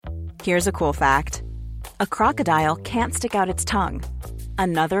Here's a cool fact. A crocodile can't stick out its tongue.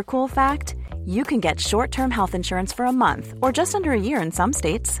 Another cool fact, you can get short-term health insurance for a month or just under a year in some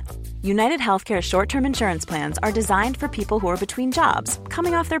states. United Healthcare short-term insurance plans are designed for people who are between jobs,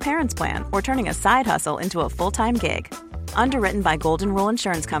 coming off their parents' plan, or turning a side hustle into a full-time gig. Underwritten by Golden Rule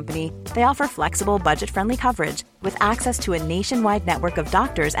Insurance Company, they offer flexible, budget-friendly coverage with access to a nationwide network of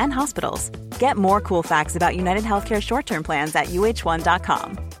doctors and hospitals. Get more cool facts about United Healthcare short-term plans at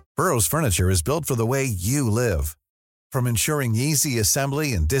uh1.com. Burrow's furniture is built for the way you live. From ensuring easy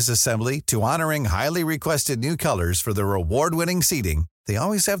assembly and disassembly to honoring highly requested new colors for their award-winning seating, they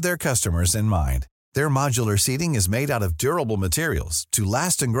always have their customers in mind. Their modular seating is made out of durable materials to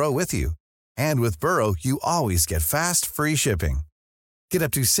last and grow with you. And with Burrow, you always get fast, free shipping. Get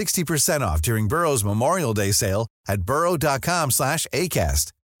up to 60% off during Burrow's Memorial Day sale at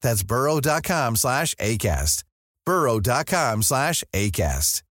burrow.com/ACAST. That's burrow.com/ACAST.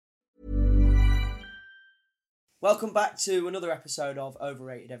 burrow.com/ACAST. Welcome back to another episode of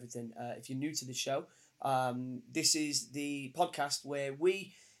Overrated Everything. If you're new to the show, this is the podcast where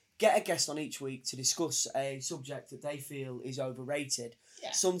we get a guest on each week to discuss a subject that they feel is overrated.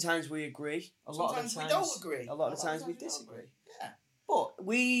 Yeah. Sometimes we agree. A lot of the times we don't agree. A lot of the times we disagree. Yeah. But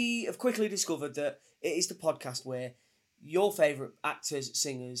we have quickly discovered that it is the podcast where your favourite actors,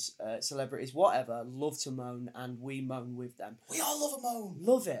 singers, celebrities, whatever, love to moan, and we moan with them. We all love a moan.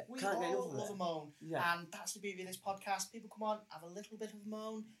 Love it. We all love a moan. Yeah. And that's the beauty of this podcast. People come on, have a little bit of a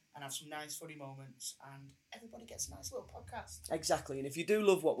moan, and have some nice funny moments, and everybody gets a nice little podcast. Exactly. And if you do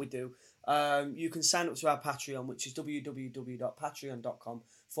love what we do, you can sign up to our Patreon, which is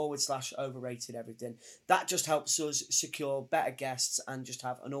www.patreon.com/overrated everything. That just helps us secure better guests and just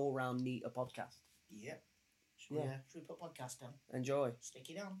have an all-round neater podcast. Yeah. Should we put a podcast down? Enjoy.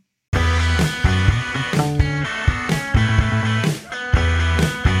 Stick it down.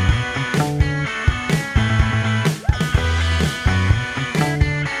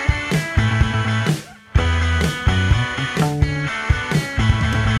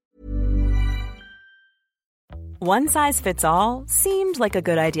 One size fits all seemed like a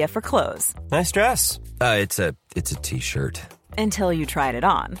good idea for clothes. Nice dress. It's a t-shirt. Until you tried it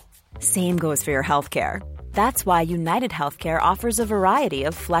on. Same goes for your healthcare. That's why United Healthcare offers a variety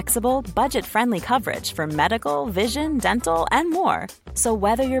of flexible, budget-friendly coverage for medical, vision, dental, and more. So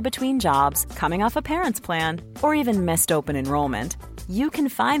whether you're between jobs, coming off a parent's plan, or even missed open enrollment, you can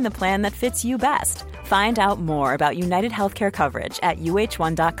find the plan that fits you best. Find out more about United Healthcare coverage at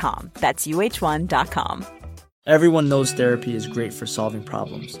uh1.com. That's uh1.com. Everyone knows therapy is great for solving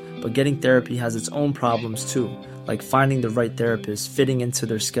problems, but getting therapy has its own problems too, like finding the right therapist, fitting into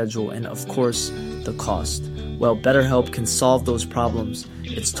their schedule, and of course, the cost. Well, BetterHelp can solve those problems.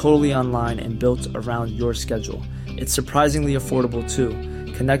 It's totally online and built around your schedule. It's surprisingly affordable too.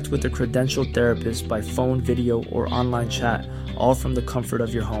 Connect with a credentialed therapist by phone, video, or online chat, all from the comfort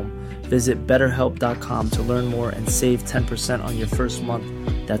of your home. Visit BetterHelp.com to learn more and save 10% on your first month.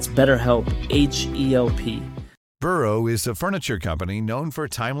 That's BetterHelp, H-E-L-P. Burrow is a furniture company known for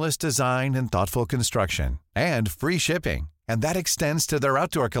timeless design and thoughtful construction, and free shipping, and that extends to their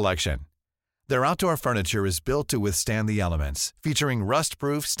outdoor collection. Their outdoor furniture is built to withstand the elements, featuring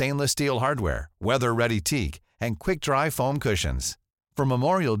rust-proof stainless steel hardware, weather-ready teak, and quick-dry foam cushions. For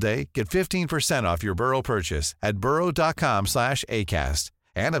Memorial Day, get 15% off your Burrow purchase at burrow.com/ACAST,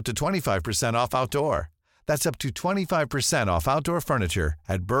 and up to 25% off outdoor. That's up to 25% off outdoor furniture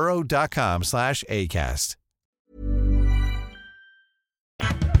at burrow.com/ACAST.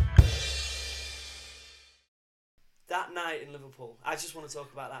 That night in Liverpool, I just want to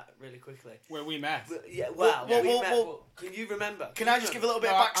talk about that really quickly. Where we met. Yeah, well, we met. Can you remember? Can I just give a little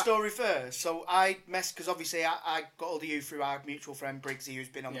bit of backstory first? So I messed, because obviously I got hold of you through our mutual friend Briggsy, who's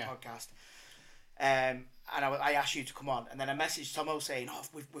been on the podcast. And I asked you to come on, and then I messaged Tomo saying, "Oh,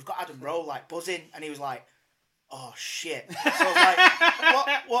 we've got Adam Rowe like buzzing," and he was like, "Oh shit!" So I was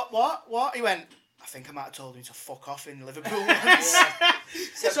like, "What?" He went, "I think I might have told him to fuck off in Liverpool once."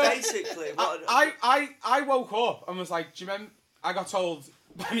 So basically, I woke up and was like, "Do you remember?" I got told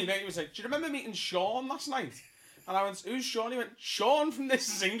by my mate, he was like, "Do you remember meeting Sean last night?" And I went, "Who's Sean?" He went, "Sean from This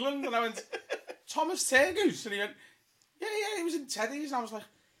Is England." And I went, "Thomas Tergoose." And he went, "Yeah, he was in Teddy's." And I was like,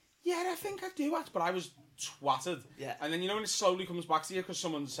 "Yeah, I think I do act," but I was twatted. Yeah. And then, you know, when it slowly comes back to you because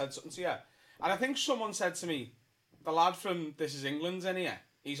someone said something to you. And I think someone said to me, "The lad from This Is England's in here.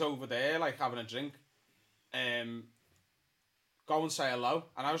 He's over there, like, having a drink. Go and say hello."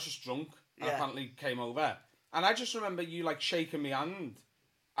 And I was just drunk. And apparently came over. And I just remember you, like, shaking my hand.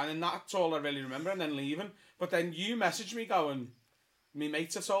 And then that's all I really remember. And then leaving. But then you messaged me going, "Me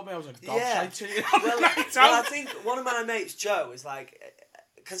mates have told me." I was like, "Dog shite to you." Well, I think one of my mates, Joe, is like...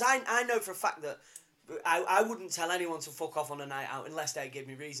 because I know for a fact that I wouldn't tell anyone to fuck off on a night out unless they gave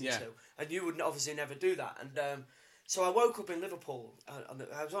me reason to, and you would obviously never do that. And so I woke up in Liverpool.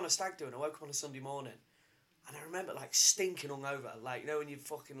 I was on a stag do, and I woke up on a Sunday morning, and I remember like stinking hungover, like when you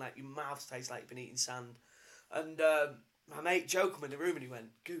fucking like your mouth tastes like you've been eating sand. And my mate Joe come in the room and he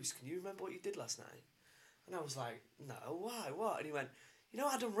went, "Goose, can you remember what you did last night?" And I was like, "No, why? What?" And he went, "You know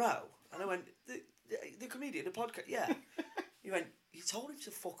Adam Rowe?" And I went, the comedian, the podcast, yeah. He went, "You told him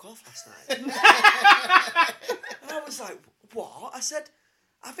to fuck off last night." And I was like, "What?" I said,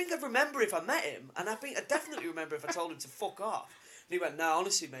 "I think I'd remember if I met him, and I think I'd definitely remember if I told him to fuck off." And he went, "No,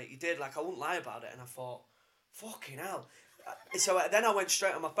 honestly, mate, you did. Like, I wouldn't lie about it." And I thought, fucking hell. So then I went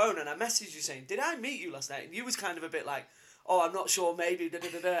straight on my phone and I messaged you saying, "Did I meet you last night?" And you was kind of a bit like, "Oh, I'm not sure, maybe,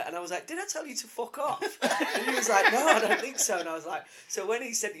 da-da-da-da." And I was like, "Did I tell you to fuck off?" And he was like, "No, I don't think so." And I was like, so when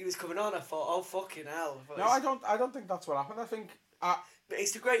he said he was coming on, I thought, oh, fucking hell. No, I don't think that's what happened. I think... But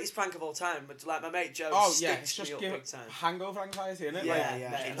it's the greatest prank of all time. But like my mate Joe it's just big time. Hangover anxiety, isn't it?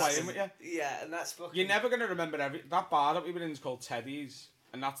 Yeah, playing with you. Yeah, and that's fucking... You're never going to remember that bar that we were in is called Teddy's.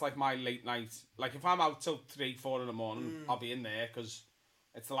 And that's like my late night. Like if I'm out till 3-4 in the morning, I'll be in there because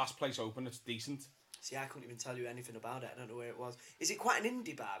it's the last place open. It's decent. See, I couldn't even tell you anything about it. I don't know where it was. Is it quite an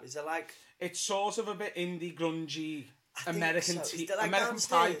indie bar? Is it like... It's sort of a bit indie, grungy, American like American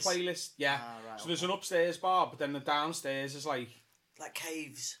Pie playlist. Yeah. Right, so there's an upstairs bar, but then the downstairs is like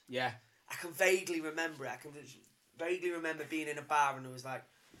caves. Yeah. I can vaguely remember it. I can vaguely remember being in a bar and it was like...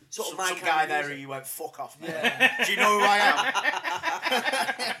 Some guy there who you went, "Fuck off, man." Yeah. Do you know who I am?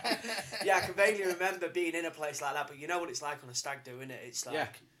 Yeah, I can vaguely remember being in a place like that, but you know what it's like on a stag do, innit? It's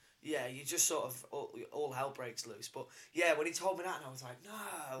like, yeah, you just sort of, all hell breaks loose. But yeah, when he told me that, and I was like, no.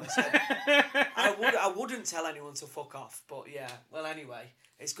 I said, I wouldn't tell anyone to fuck off, but yeah. Well, anyway,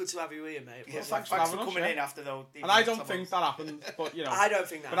 it's good to have you here, mate. Yeah, thanks for coming in after though. And I don't think that happened, but you know. I don't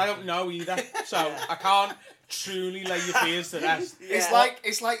think that. But I don't know either, so I can't truly lay your fears to rest. Yeah.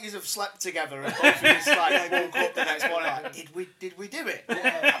 It's like you have slept together and both of us like woke up the next morning like, did we do it?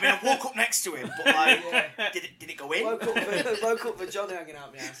 Yeah. I mean, I woke up next to him, but like, did it go in? Woke up for Johnny hanging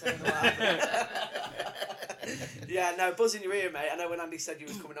out my house. I don't know what happened. Yeah, no, buzzing your ear, mate. I know when Andy said you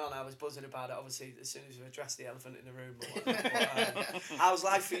was coming on, I was buzzing about it. Obviously, as soon as you addressed the elephant in the room. But, how's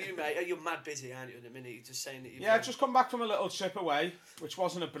life for you, mate? You're mad busy, aren't you? In a minute, you're just saying that you've... Yeah, I've just come back from a little trip away, which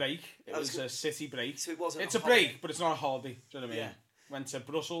wasn't a break. It was a city break. So it wasn't. It's a break, but it's not a holiday. Do you know what I mean? Yeah. Went to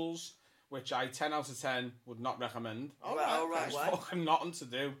Brussels, which I 10 out of 10 would not recommend. All right. It's fucking nothing to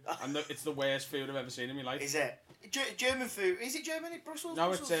do, and it's the worst food I've ever seen in my life. Is it? German food. Is it Germany, Brussels? No,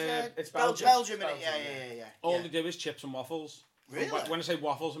 Brussels? it's Belgium. Belgium, yeah. All they do is chips and waffles. Really? When I say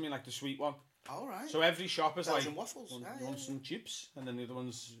waffles, I mean like the sweet one. All right. So every shop is Belgian like waffles. You want some chips, and then the other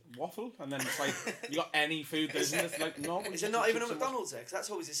one's waffle, and then it's like you got any food that isn't. It's like no. Is there not even a McDonald's there? Because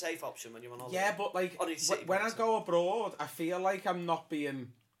that's always a safe option when you're on holiday. Yeah, but like when I go abroad, I feel like I'm not being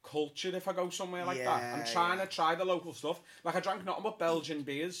cultured if I go somewhere like that. I'm trying to try the local stuff. Like I drank nothing but Belgian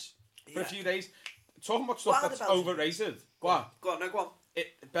beers for a few days. Talking about stuff that's overrated. Go on. Go on.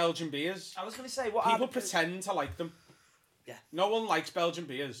 Belgian beers. I was going to say, people pretend to like them. Yeah. No one likes Belgian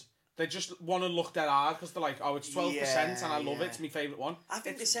beers. They just want to look dead hard because they're like, oh, it's 12% and I love it. It's my favourite one. I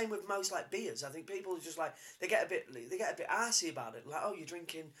think the same with most like beers. I think people are just like they get a bit arsey about it. Like, oh, you're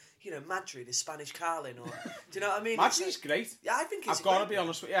drinking, Madrid, the Spanish Carling, or do you know what I mean? Madrid's great. Yeah, I think it's. I've got to be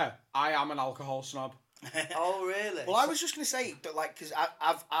honest with you. I am an alcohol snob. Oh, really? Well, I was just going to say that, like, because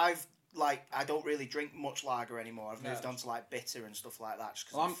I've like, I don't really drink much lager anymore. I've moved on to like bitter and stuff like that. Just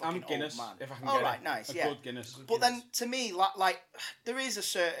because I'm Guinness, old man. if I can get it. Right, nice, a good Guinness. But then to me, like there is a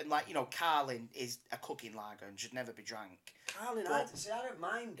certain Carling is a cooking lager and should never be drank. Carling, I don't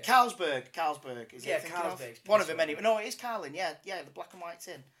mind it. Carlsberg is it? Carlsberg. One of them anyway. No, it is Carling. Yeah, the black and white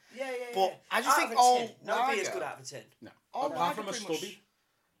tin. Yeah. But I just think no beer's good out of a tin. No, apart from a stubby.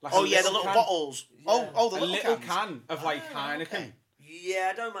 Like the little bottles. Yeah. Oh, the little can of like Heineken. Okay.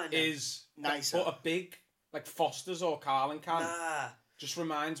 Yeah, I don't mind that. Is nicer. But a big, like Foster's or Carling can. Nah. Just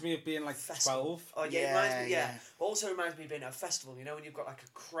reminds me of being like 12. Oh, yeah, it reminds me, yeah. Also reminds me of being at a festival, when you've got like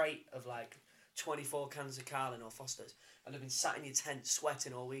a crate of like 24 cans of Carling or Foster's and they've been sat in your tent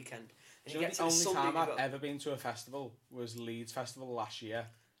sweating all weekend. And the only time I've ever been to a festival was Leeds Festival last year.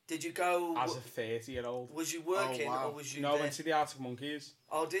 Did you go... As a 30-year-old. Was you working or was you No, I went to the Arctic Monkeys.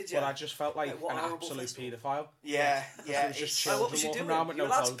 Oh, did you? But I just felt like an absolute paedophile. Yeah. It was just children walking around with no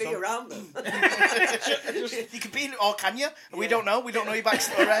clothes on. You're allowed to be around them. You could be, or can you? We don't know. We don't know your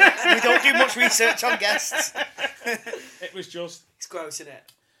backstory. We don't do much research on guests. It was just... It's gross, isn't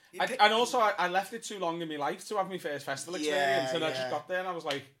it? And also, I left it too long in my life to have my first festival experience, and I just got there and I was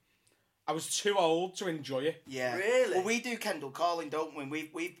like, I was too old to enjoy it. Yeah. Really? Well, we do Kendall Calling, don't we?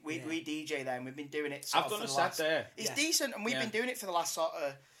 We DJ there, and we've been doing it. I've done a set there. It's decent, and we've been doing it for the last sort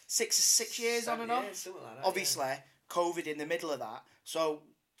of six years on and off. Something like that, Obviously, COVID in the middle of that. So,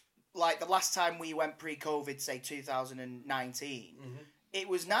 like the last time we went pre-COVID, say 2019, it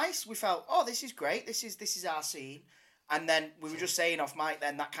was nice. We felt, oh, this is great. This is our scene. And then we were just saying off mic.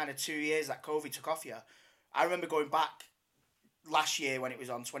 Then that kind of 2 years that COVID took off you. I remember going back last year when it was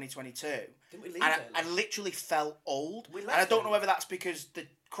on 2022. Didn't we leave and it? I literally felt old. We And left I don't it. know whether that's because the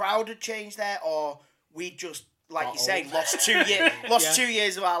crowd had changed there or we just, like Got you say, old. lost 2 years, lost 2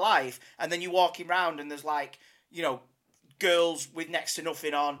 years of our life. And then you're walking around and there's like, you know, girls with next to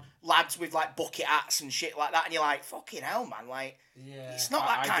nothing on, lads with like bucket hats and shit like that. And you're like, fucking hell, man. Like, it's not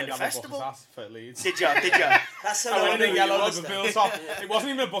that kind of festival. I did have a bucket hat for Leeds. Did you? That's so I went in a yellow was Liverpool top. It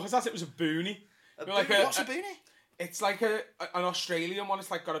wasn't even a bucket hat, it was a boonie. What's a boonie? It's like an Australian one.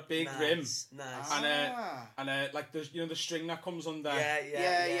 It's like got a big rim, Nice. and like the the string that comes under.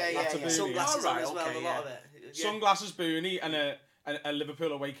 Yeah. That's a boonie. Sunglasses on Alright, as well. okay, A lot of it. Yeah. Sunglasses boonie and a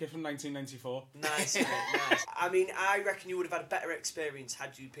Liverpool away kit from 1994. Nice, mate, nice. I mean, I reckon you would have had a better experience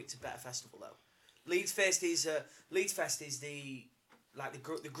had you picked a better festival though. Leeds Fest is the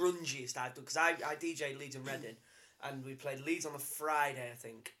grungiest I've done because I DJ'd Leeds and Reading, and we played Leeds on the Friday I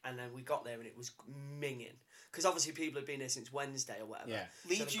think, and then we got there and it was minging because obviously people had been here since Wednesday or whatever. Yeah.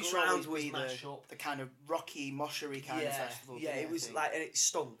 Leeds so used the to ground always was be mashed up. the kind of rocky, moshery kind of festival. Yeah, didn't it was I think? like, and it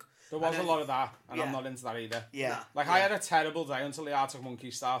stunk. There was a lot of that, and Yeah. I'm not into that either. Yeah. Like I had a terrible day until the Arctic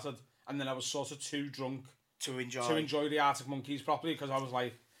Monkeys started, and then I was sort of too drunk to enjoy the Arctic Monkeys properly because I was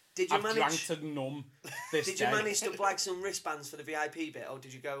like, Did you I've manage? drank to numb this Did day. you manage to blag some wristbands for the VIP bit, or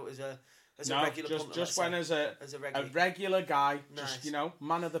did you go as a No, regular punter? just let's went say? as a a regular guy, Nice. just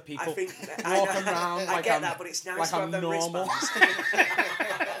man of the people, I think walking around I like get I'm that, but it's nice like to have I'm them normal. wristbands.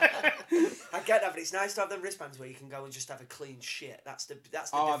 I get that, but it's nice to have them wristbands where you can go and just have a clean shit. That's the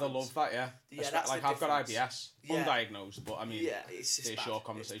Oh, I difference. love that, yeah. Yeah, that's like the I've got difference. IBS, Yeah. undiagnosed, but I mean, Yeah, it's just a bad. short It's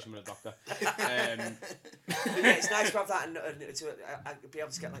conversation with a doctor. But yeah, it's nice to have that and to be able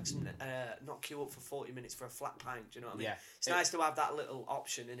to get like some not queue up for 40 minutes for a flat pint. Do you know what I mean? Yeah. It's nice to have that little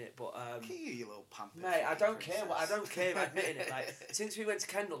option in it, but You little pampered. mate, I don't care. princess. I don't care admitting it. Like since we went to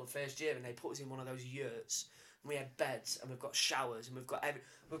Kendal the first year and they put us in one of those yurts, and we had beds and we've got showers and we've got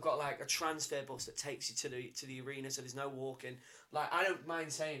like a transfer bus that takes you to the arena, so there's no walking. Like I don't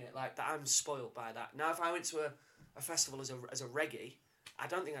mind saying it, like that I'm spoiled by that. Now if I went to a festival as a reggae, I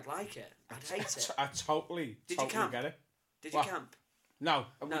don't think I'd like it. I'd hate it. I totally Did you camp? get it. Did you What? camp? No,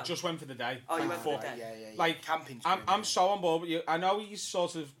 No. we just went for the day. Oh, you Like, went for the fuck. day. Yeah. Like Camping's I'm brilliant. so on board with you. I know he's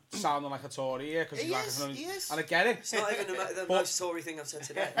sort of sounding like a Tory here because He like, is, I can he is. and I get it. It's not even the But- most Tory thing I've said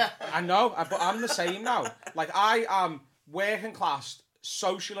today. I know, but I'm the same now. Like I am working class.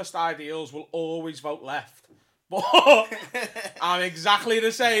 Socialist ideals will always vote left. But I'm exactly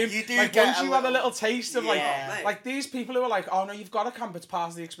the same. You do like get once a you have a little- little taste of Yeah. like these people who are like, oh no, you've got to camp. It's part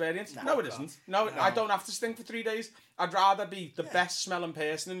of the experience. No, it isn't. No, I don't have to stink for 3 days. I'd rather be the best smelling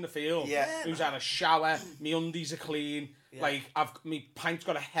person in the field. Yeah. Who's had a shower. Me undies are clean. Yeah. Like me pint's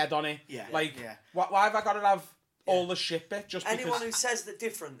got a head on it. Yeah. Like Yeah. why have I got to have all the shit bit just Anyone because? who says that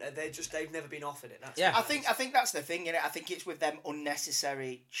different, they've never been offered it. That's Yeah. what I think that's the thing, innit? I think it's with them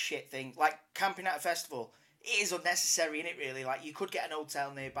unnecessary shit thing. Like camping at a festival, it is unnecessary, innit, really? Like you could get an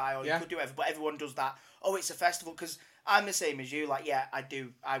hotel nearby or you could do whatever, but everyone does that. Oh, it's a festival, because I'm the same as you. Like, yeah,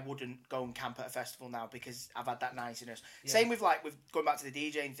 I wouldn't go and camp at a festival now because I've had that niceness. Yeah. Same with going back to the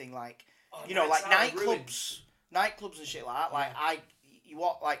DJing thing, like, you know, like nightclubs and shit like that. Like, you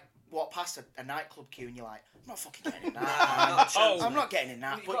walk past a nightclub queue and you're like, I'm not fucking getting in that. I'm not getting in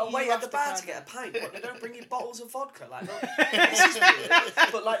that. You've But got to wait you at have the bar kind to get a of- pint. What, they don't bring you bottles of vodka. Like, no, this is weird.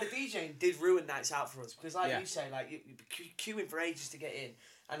 But like the DJing did ruin nights out for us because, like you say, like you queuing for ages to get in,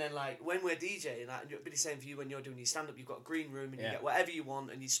 and then like when we're DJing, like it'll be the same for you when you're doing your stand up. You've got a green room and you get whatever you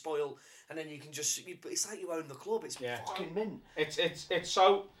want and you spoil, and then you can just. It's like you own the club. It's fucking mint. It's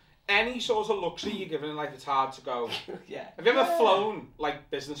so. Any sort of luxury you're given, like it's hard to go. Yeah. Have you ever flown like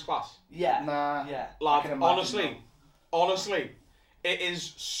business class? Yeah. Nah. Yeah. Lad, honestly, it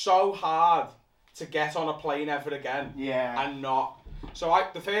is so hard to get on a plane ever again. Yeah. And not. So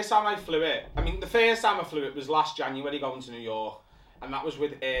the first time I flew it was last January going to New York, and that was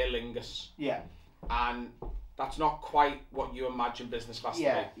with Aer Lingus. Yeah. And that's not quite what you imagine business class to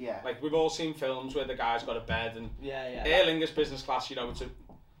be. Yeah. Like we've all seen films where the guy's got a bed and Yeah. Aer Lingus business class, you know, it's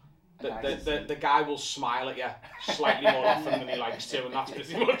the guy will smile at you slightly more often than he likes to, and that's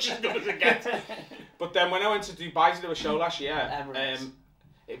pretty much as good as it gets. But then when I went to Dubai to do a show last year,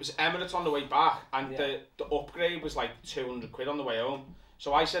 it was Emirates on the way back, and the upgrade was like 200 quid on the way home.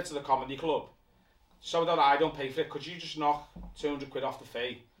 So I said to the comedy club, so that I don't pay for it, could you just knock 200 quid off the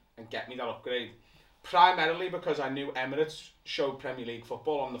fee and get me that upgrade? Primarily because I knew Emirates showed Premier League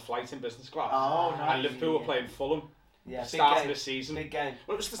football on the flight in business class. Oh, nice. And Liverpool were playing Fulham. Yeah, the start of the season. Big game.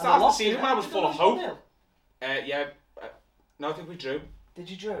 Well, it was the start of the season when I was full of hope. No, I think we drew. Did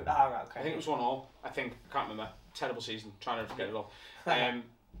you drew? Ah, right, okay. I think it was 1-1. I can't remember. Terrible season. Trying to forget it all.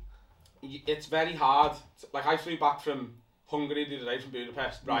 It's very hard. Like, I flew back from Hungary the other day from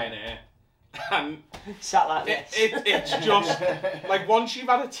Budapest, Ryanair. And sat like this. It's just like once you've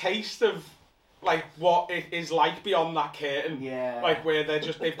had a taste of like what it is like beyond that curtain, like where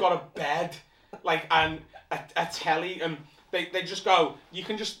they've got a bed, like and a telly, and they just go, you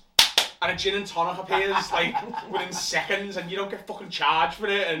can just, and a gin and tonic appears like within seconds, and you don't get fucking charged for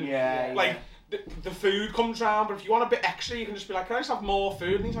it, and like. The food comes round, but if you want a bit extra, you can just be like, can I just have more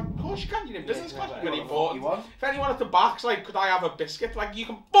food? And he's like, of course you can, you're in business class, you're very important. If anyone at the back's like, could I have a biscuit? Like, you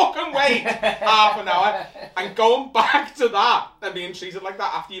can fucking wait half an hour. And going back to that and being treated like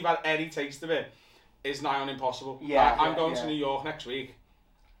that after you've had any taste of it is nigh on impossible. I'm going to New York next week,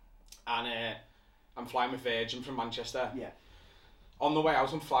 and I'm flying with Virgin from Manchester. On the way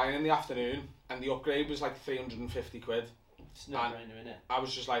out, I'm flying in the afternoon, and the upgrade was like 350 quid. It's not brainer, innit? I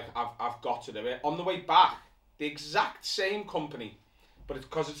was just like, I've got to do it. On the way back, the exact same company, but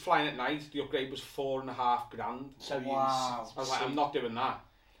because it's flying at night, the upgrade was $4,500. So wow. I was like, I'm not doing that.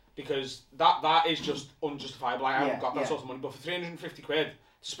 Because that is just unjustifiable. I haven't got that sort of money. But for 350 quid,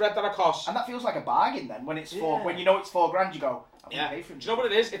 spread that across. And that feels like a bargain then, when it's when you know it's $4,000, you go, I'm gonna pay for it. Do you know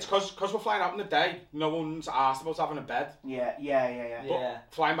what it is? It's because we're flying out in the day, no one's asked about having a bed. But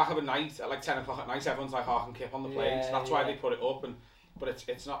flying back at night at like 10 o'clock at night, everyone's like, I can kip on the plane. So that's why they put it up. But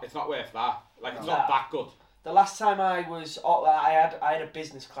it's not worth that. Like, it's not that good. The last time I was, I had a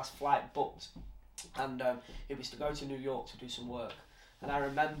business class flight booked, and it was to go to New York to do some work. And I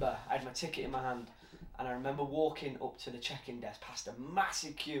remember I had my ticket in my hand, and I remember walking up to the check-in desk past a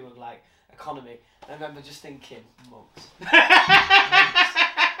massive queue of like economy. And I remember just thinking, monks. And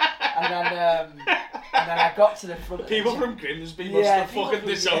then I got to the front. People from Grimsby must have fucking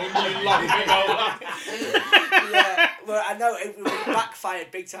disowned you long ago. Well, I know it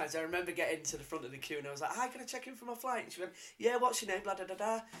backfired big times. I remember getting to the front of the queue and I was like, hi, can I check in for my flight? And she went, yeah, what's your name? Blah, da, da,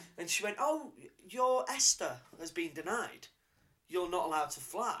 da. And she went, oh, your Esther has been denied. You're not allowed to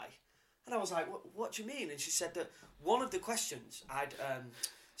fly. And I was like, what do you mean? And she said that one of the questions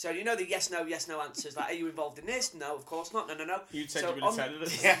so you know the yes, no answers, like, are you involved in this? No, of course not. No. You said you would have said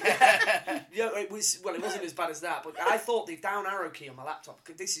this. It wasn't as bad as that, but I thought the down arrow key on my laptop,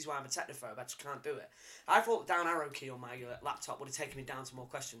 because this is why I'm a technophobe, I just can't do it. I thought the down arrow key on my laptop would have taken me down to more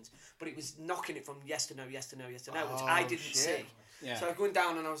questions, but it was knocking it from yes to no, which I didn't see. Yeah. So I was going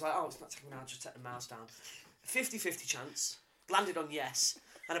down and I was like, oh, it's not taking me down, just take the mouse down. 50-50 chance, landed on yes.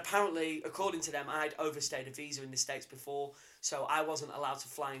 And apparently, according to them, I'd overstayed a visa in the States before, so I wasn't allowed to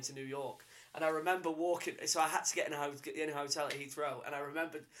fly into New York. And I remember walking, so I had to get in a hotel at Heathrow, and I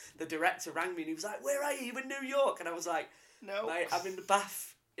remember the director rang me and he was like, where are you? You in New York? And I was like, no, mate, I'm in the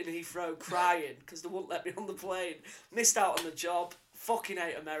bath in Heathrow crying because they wouldn't let me on the plane. Missed out on the job. Fucking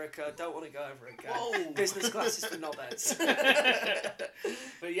hate America. Don't want to go over again. Whoa. Business class is for knobheads.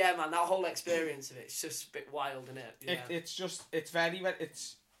 But yeah, man, that whole experience of it's just a bit wild, isn't it? Yeah. It's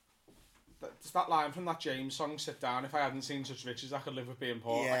that line from that James song, Sit Down. If I hadn't seen such riches, I could live with being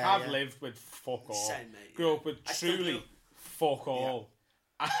poor. I've lived with fuck all. Same, mate. Grew up with truly fuck all.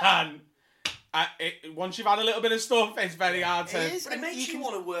 And once you've had a little bit of stuff, it's very hard to... It makes you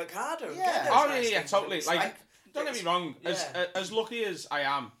want to work harder. And get those nice totally. Like, don't get me wrong. As lucky as I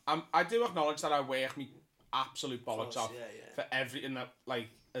am, I do acknowledge that I work me absolute bollocks off for everything that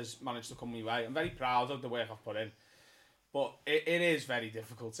has managed to come my way. I'm very proud of the work I've put in. But it is very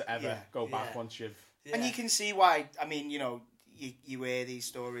difficult to ever go back once you've... Yeah. And you can see why, I mean, you hear these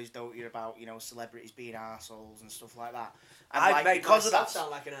stories, don't you, about, celebrities being arseholes and stuff like that. And I've made myself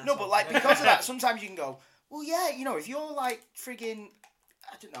sound like an arsehole. No, but because of that, sometimes you can go, well, if you're frigging,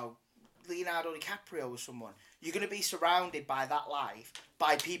 I don't know, Leonardo DiCaprio or someone, you're going to be surrounded by that life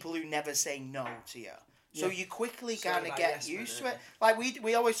by people who never say no to you. So you quickly kind of get used to it. Like,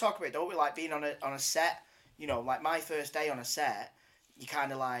 we always talk about it, don't we, like being on a set. Like my first day on a set, you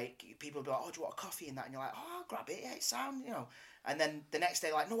kind of people be like, oh, do you want a coffee and that? And you're like, oh, I'll grab it, yeah, it sounds, And then the next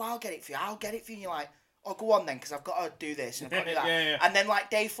day, no, I'll get it for you. And you're like, oh, go on then, because I've got to do this and I've got to do that. And then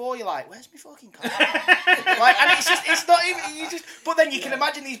day 4, you're like, where's my fucking coffee? And it's not even, but then you can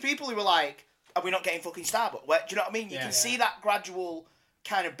imagine these people who are like, are we not getting fucking Starbucks? Do you know what I mean? You can see that gradual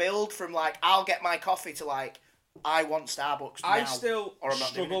kind of build from I'll get my coffee to I want Starbucks now. I still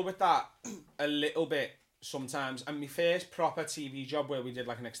struggle with that a little bit. sometimes, and my first proper TV job where we did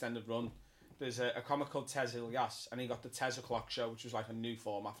like an extended run, there's a comic called Tez Ilyas, and he got the Tez O'Clock show, which was like a new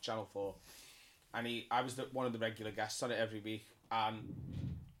format for Channel 4. And I was one of the regular guests on it every week, and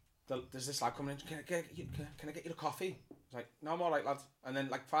there's this lad coming in, can I get you a coffee? I was like, no, I'm alright, lad. And then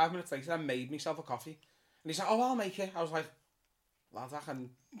like 5 minutes later, I made myself a coffee. And he's like, oh, I'll make it. I was like, lad, I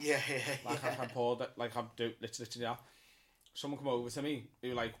can... I can pour that, like, I'm literally that. Someone come over to me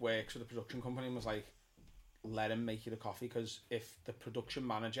who, like, works for the production company and was like, let him make you the coffee, because if the production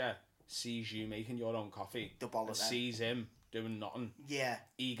manager sees you making your own coffee and sees him doing nothing,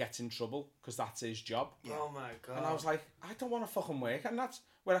 he gets in trouble, because that's his job. Oh my god. And I was like, I don't want to fucking work, and that's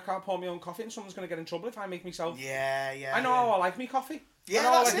where I can't pour my own coffee and someone's going to get in trouble if I make myself. I know how I like me coffee. Yeah,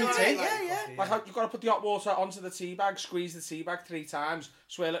 that's it, like right? Like, you've got to put the hot water onto the tea bag, squeeze the tea bag 3 times,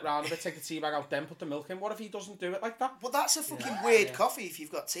 swirl it round a bit, take the tea bag out, then put the milk in. What if he doesn't do it like that? Well, that's a fucking weird coffee if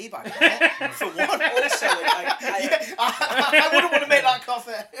you've got tea bag in it, for one. Also, I wouldn't want to make that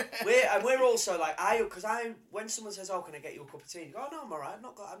coffee. We're also like, when someone says, oh, can I get you a cup of tea? You go, oh, no, I'm alright,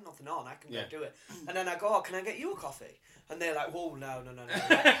 I've nothing on, I can go do it. And then I go, oh, can I get you a coffee? And they're like, whoa, no.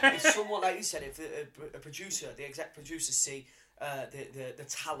 Like, if someone, like you said, if a producer, the exec producers see the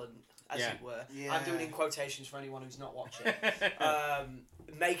talent, as it were. Yeah. I'm doing in quotations for anyone who's not watching.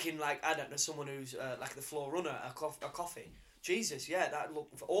 Making, like, I don't know, someone who's like the floor runner a coffee. Jesus, that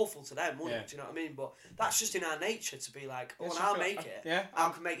looked awful to them, wouldn't it? Do you know what I mean? But that's just in our nature to be like, oh, and I'll make it. Yeah. I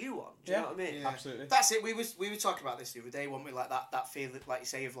can make you one. Do you know what I mean? Yeah. Absolutely. That's it. We were talking about this the other day, weren't we? Like that feeling, like you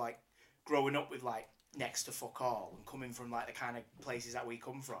say, of like growing up with like next to fuck all and coming from like the kind of places that we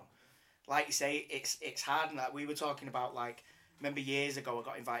come from. Like you say, it's hard, and like we were talking about, like, remember years ago I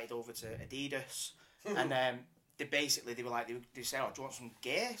got invited over to Adidas and they were like, they said, oh, do you want some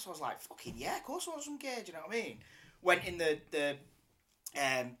gear? So I was like, fucking yeah, of course I want some gear, do you know what I mean? Went in their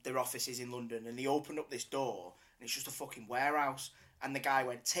offices in London, and they opened up this door and it's just a fucking warehouse, and the guy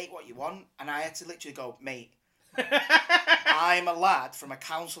went, take what you want, and I had to literally go, mate, I'm a lad from a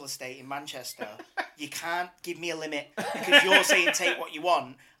council estate in Manchester, you can't give me a limit, because you're saying take what you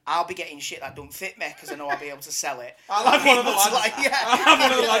want. I'll be getting shit that don't fit me because I know I'll be able to sell it. I'll have one of the lads. I'll have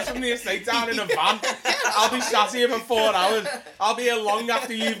one of the lads from the estate down in a van. I'll be sat here for 4 hours. I'll be here long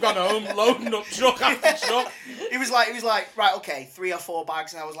after you've gone home, loading up truck after truck. He was like, right, okay, 3 or 4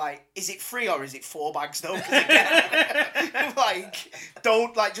 bags, and I was like, is it 3 or is it 4 bags though? Again, like,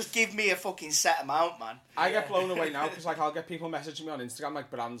 don't, like, just give me a fucking set amount, man. I get blown away now because, like, I'll get people messaging me on Instagram,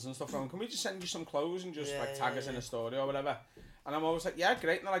 like brands and stuff, going, can we just send you some clothes and just like tag us in a story or whatever? And I'm always like, yeah,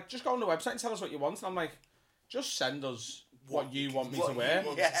 great. And they're like, just go on the website and tell us what you want. And I'm like, just send us what you want me to wear.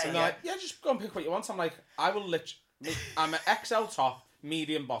 And they're like, yeah, just go and pick what you want. I'm like, I will I'm an XL top,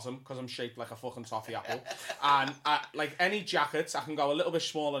 medium bottom, because I'm shaped like a fucking toffee apple. And like any jackets, I can go a little bit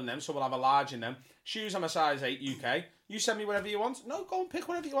smaller than them, so we'll have a large in them. Shoes, I'm a size 8 UK. You send me whatever you want. No, go and pick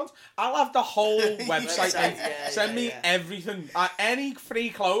whatever you want. I'll have the whole website. Send me everything. Any free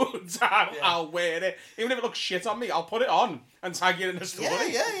clothes, I'll wear it. Even if it looks shit on me, I'll put it on and tag you in the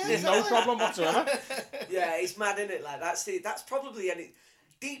story. There's no problem whatsoever. Yeah, it's mad, isn't it? Like, that's probably any.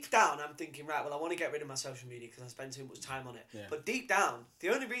 Deep down, I'm thinking, right, well, I want to get rid of my social media because I spend too much time on it. Yeah. But deep down, the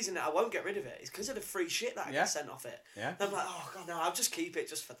only reason that I won't get rid of it is because of the free shit that I get sent off it. Yeah. And I'm like, oh, God, no, I'll just keep it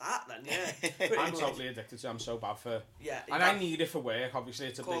just for that then, yeah. I'm totally addicted to it. I'm so bad for it. Yeah. And I need it for work, obviously.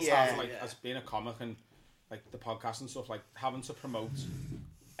 It's a big part of, like, as being a comic and, like, the podcast and stuff, like, having to promote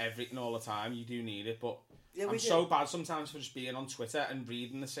everything all the time, you do need it. But I'm so bad sometimes for just being on Twitter and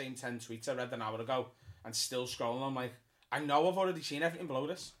reading the same 10 tweets I read an hour ago and still scrolling. I'm like, I know I've already seen everything below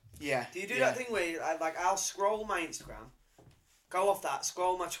this. Yeah. Do you do that thing where I'll scroll my Instagram, go off that,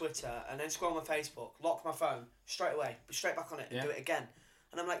 scroll my Twitter, and then scroll my Facebook, lock my phone straight away, be straight back on it, and do it again.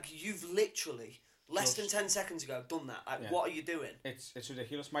 And I'm like, you've literally less than 10 seconds ago done that. Like, what are you doing? It's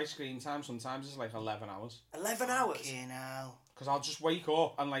ridiculous. My screen time sometimes is like 11 hours. 11 hours? Fucking hell. Because I'll just wake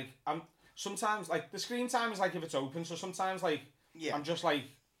up and like I'm sometimes like the screen time is like if it's open. So sometimes like I'm just like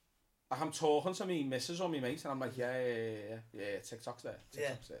I'm talking to me missus or me mate, and I'm like, yeah, TikTok's there.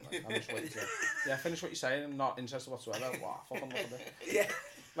 Like, I'm just waiting to finish what you're saying. I'm not interested whatsoever. Wow, fucking look at it. Yeah.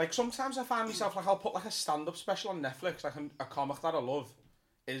 Like sometimes I find myself like I'll put like a stand-up special on Netflix, like a comic that I love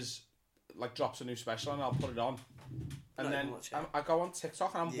is like drops a new special and I'll put it on, and then I go on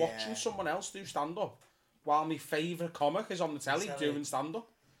TikTok and I'm watching someone else do stand-up while my favourite comic is on the telly doing stand-up.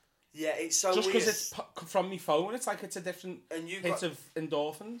 Yeah, it's so just weird. Just because it's from my phone, it's like it's a different hit of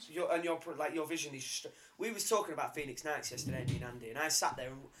endorphins. Your vision is. We was talking about Phoenix Nights yesterday, me and Andy, and I sat there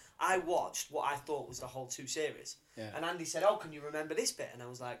and I watched what I thought was the whole 2 series. Yeah. And Andy said, "Oh, can you remember this bit?" And I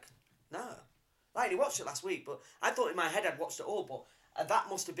was like, "No." I only watched it last week, but I thought in my head I'd watched it all. But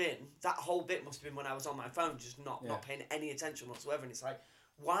that whole bit must have been when I was on my phone, just not paying any attention whatsoever. And it's like,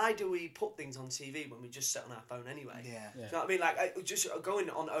 why do we put things on TV when we just sit on our phone anyway? Yeah. Do you know what I mean? Like, just going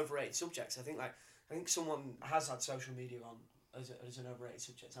on overrated subjects, I think someone has had social media on as an overrated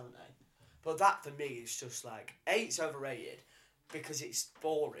subject, haven't they? But that, for me, is just like, A, it's overrated because it's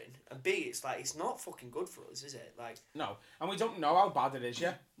boring, and B, it's like, it's not fucking good for us, is it? Like, no, and we don't know how bad it is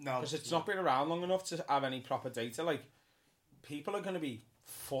yet. No. Because it's not been around long enough to have any proper data. Like, people are going to be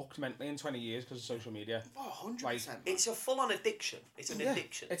fucked mentally in 20 years because of social media. Oh, 100%. Like, it's a full-on addiction. It's an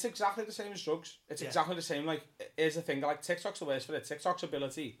addiction. It's exactly the same as drugs. It's exactly the same. Like, here's the thing. Like, TikTok's the worst for it. TikTok's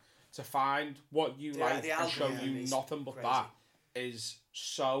ability to find what you like and show you nothing but that is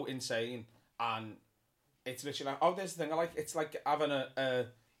so insane. And it's literally like, oh, there's the thing I like. It's like having a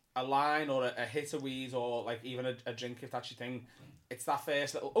line or a hit of weed or like even a drink if that's your thing. It's that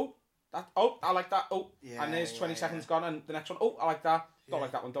first little, I like that. And there's 20 seconds gone, and the next one, I like that. Don't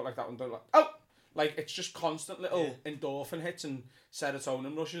like that one, don't like that one, don't like... Like, it's just constant little endorphin hits and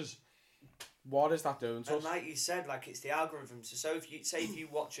serotonin rushes. What is that doing to us? And like you said, like, it's the algorithms. So if you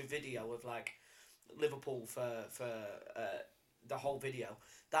watch a video of, like, Liverpool for the whole video,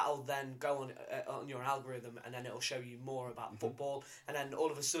 that'll then go on your algorithm, and then it'll show you more about football, and then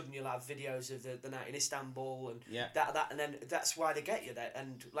all of a sudden you'll have videos of the night in Istanbul and that, and then that's why they get you there.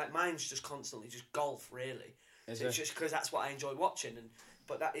 And like, mine's just constantly just golf, really. It's just because that's what I enjoy watching,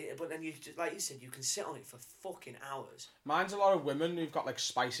 but then you, like you said, you can sit on it for fucking hours. Mine's a lot of women who've got like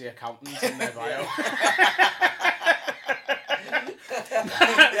spicy accountants in their bio.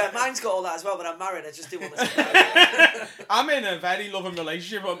 Yeah, mine's got all that as well, but I'm married. I just didn't want to say that. I'm in a very loving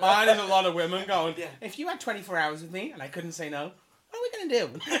relationship, but mine is a lot of women going, if you had 24 hours with me and I couldn't say no, what are we going to do?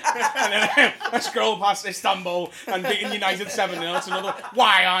 And then I scroll past Istanbul and beating United 7-0. It's another,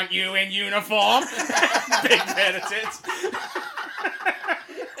 why aren't you in uniform? Big pair of tits.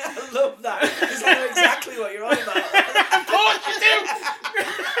 I love that, because I know exactly what you're on about. Of course you do.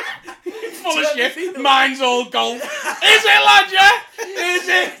 Full of shit. Mine's all gold. Is it, lad, Is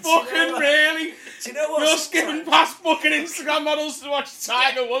it fucking really? Do you know what? You're skipping past fucking Instagram models to watch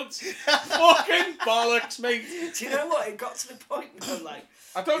Tiger Woods. Fucking bollocks, mate. Do you know what? It got to the point where, like...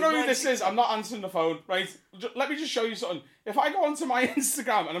 I don't know who this is. I'm not answering the phone, right? Let me just show you something. If I go onto my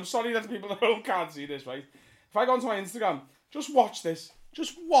Instagram, and I'm sorry that the people at home can't see this, right? If I go onto my Instagram, just watch this.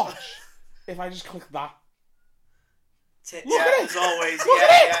 Just watch. If I just click that. Tits. Look at it. As always. Look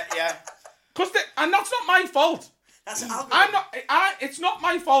at it. Yeah. And that's not my fault. That's an algorithm. It's not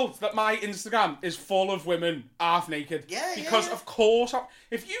my fault that my Instagram is full of women half naked. Because of course,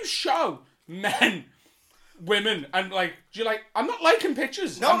 if you show men, women, and like, I'm not liking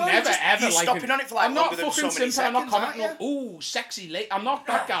pictures. I'm never ever you're liking. Stopping on it for like I'm not longer than fucking so many simple. I'm not seconds, commenting. Ooh, sexy late. I'm not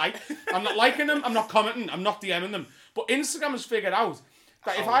that guy. I'm not liking them. I'm not commenting. I'm not DMing them. But Instagram has figured out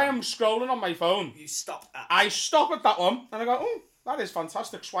that if I am scrolling on my phone, you stop at. I stop at that one and I go, oh, that is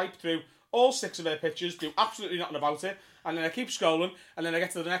fantastic. Swipe through all 6 of her pictures, do absolutely nothing about it, and then I keep scrolling, and then I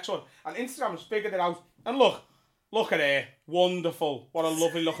get to the next one. And Instagram has figured it out. And look at her. Wonderful. What a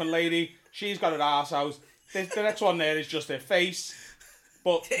lovely looking lady. She's got her arse out. The next one there is just her face,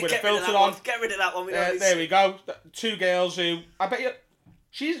 but with a filter on. Get rid of that one. There we go. 2 girls who, I bet you,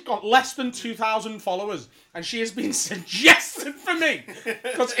 she's got less than 2,000 followers, and she has been suggested for me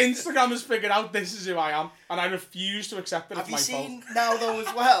because Instagram has figured out this is who I am, and I refuse to accept it. Have it's you my seen fault. now though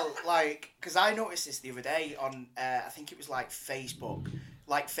as well? Like, because I noticed this the other day on, I think it was like Facebook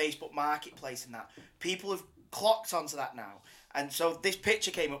Marketplace and that. People have clocked onto that now. And so this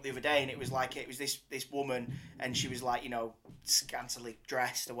picture came up the other day, and it was this woman, and she was like, scantily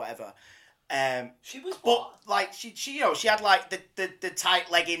dressed or whatever. She was, but like she she had like the tight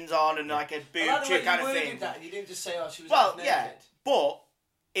leggings on and like a boot kind of thing. That. You didn't just say, she was well, naked. yeah, but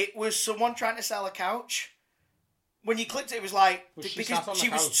it was someone trying to sell a couch. When you clicked it, it was like because she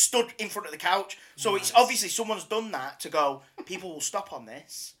was stood in front of the couch. So it's obviously someone's done that to go. People will stop on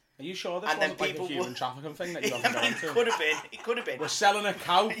this. Are you sure this and wasn't like a human trafficking thing that you haven't gone into? It could have been. We're selling a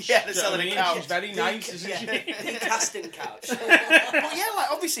couch. Yeah, they're selling a couch. She's very nice, isn't she? The casting couch. But yeah,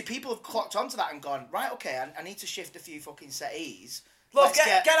 like obviously people have clocked onto that and gone, right, okay, I need to shift a few fucking settees. Look,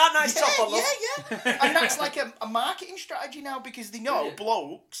 get that nice top on, look. Yeah. And that's like a marketing strategy now because they know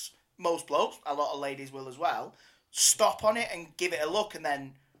most blokes, a lot of ladies will as well, stop on it and give it a look, and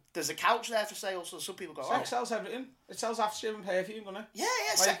then there's a couch there for sale, so some people go, Sex sells everything. It sells aftershave and perfume, doesn't it? Yeah,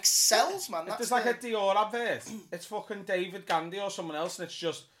 sex sells, man. If there's like a Dior advert, it's fucking David Gandy or someone else, and it's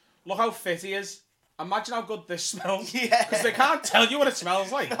just, look how fit he is. Imagine how good this smells. Yeah. Because they can't tell you what it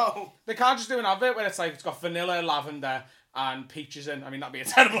smells like. No. They can't just do an advert where it's like, it's got vanilla, lavender, and peaches in. I mean, that'd be a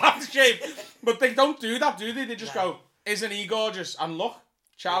terrible aftershave. But they don't do that, do they? They just go, Isn't he gorgeous? And look,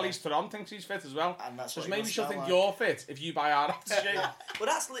 Charlie's Theron thinks he's fit as well. And that's so what maybe she'll think like. you're fit if you buy our aftershave. Well,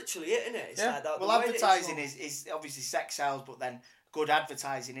 that's literally it, isn't it? It's like that, well, advertising is obviously sex sells, but then good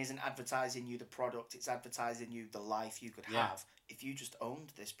advertising isn't advertising you the product, it's advertising you the life you could have if you just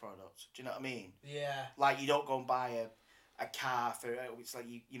owned this product. Do you know what I mean? Yeah. Like, you don't go and buy a car for, it's like,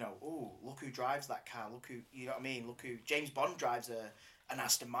 you know, oh, look who drives that car, look who, you know what I mean, look who, James Bond drives an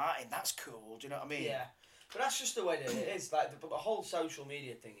Aston Martin, that's cool, do you know what I mean? Yeah. But that's just the way that it is. Like, the whole social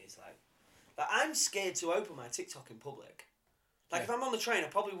media thing is like I'm scared to open my TikTok in public. Like, if I'm on the train, I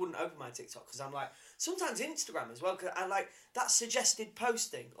probably wouldn't open my TikTok because I'm like, sometimes Instagram as well, because I like that suggested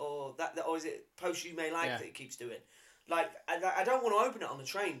posting or or is it post you may like that it keeps doing. Like, I don't want to open it on the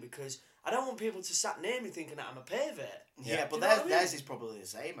train because I don't want people to sat near me thinking that I'm a pervert. Yeah, but theirs is probably the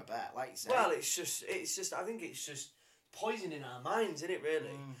same, I bet, like you said. Well, it's just, I think it's just poisoning our minds, isn't it,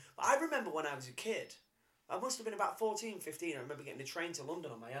 really? But I remember when I was a kid, I must have been about 14, 15, I remember getting a train to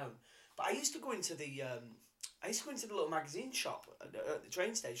London on my own. But I used to go into the little magazine shop at the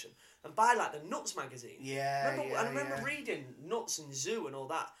train station and buy, like, the Nuts magazine. I remember reading Nuts and Zoo and all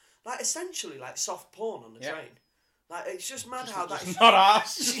that. Like, essentially, like, soft porn on the train. Like, it's just mad how that's not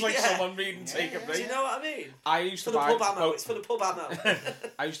us. Just like someone reading Take a Break. Do you know what I mean? I used to buy buy it's for the pub ammo.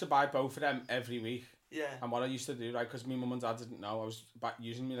 I used to buy both of them every week. Yeah. And what I used to do, right, because my mum and dad didn't know, I was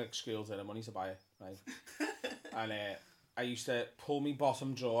using me like school dinner money to buy it, right? And I used to pull my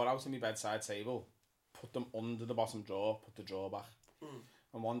bottom drawer out of my bedside table, put them under the bottom drawer, put the drawer back.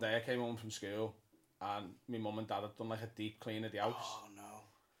 And one day I came home from school, and my mum and dad had done like a deep clean of the house. Oh no.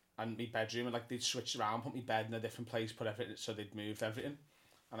 And my bedroom, and like they'd switched around, put my bed in a different place, put everything, so they'd moved everything.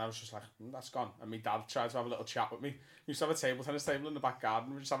 And I was just like, that's gone. And my dad tried to have a little chat with me. We used to have a table tennis table in the back garden.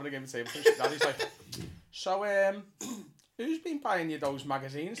 We were just having a game of table tennis. Daddy's like, so, who's been buying you those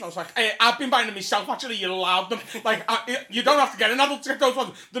magazines? And I was like, hey, I've been buying them myself, actually, you allowed them. Like, you don't have to get an adult to get those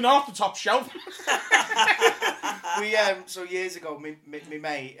ones. They're not off the top shelf. So years ago, me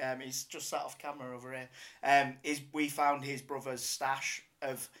mate, he's just sat off camera over here, we found his brother's stash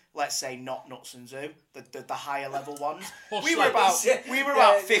of, let's say, not Nuts and Zoo, the higher level ones. We were about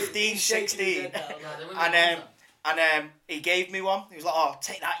 15, 16, and he gave me one. He was like, oh,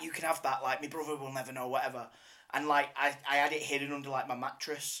 take that, you can have that, like, my brother will never know, whatever. And, like, I had it hidden under, like, my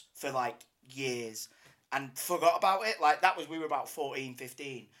mattress for, like, years and forgot about it. Like, we were about 14,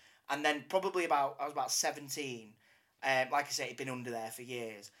 15. And then probably I was about 17. Like I said, it'd been under there for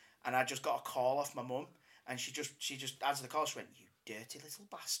years. And I just got a call off my mum. And she just answered the call. She went, you dirty little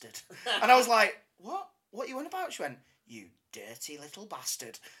bastard. And I was like, what? What are you on about? She went, you dirty little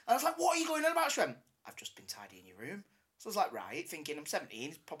bastard. And I was like, what are you going on about? She went, I've just been tidying your room. So I was like, right, thinking I'm 17.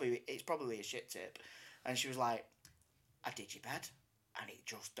 It's probably a shit tip. And she was like, I did your bed. And it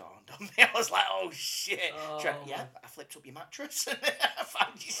just dawned on me. I was like, oh shit. She went, yeah, I flipped up your mattress and I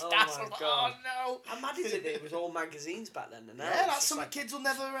found your stats. I was like, oh no. How mad is it that it was all magazines back then? And now that's something like, kids will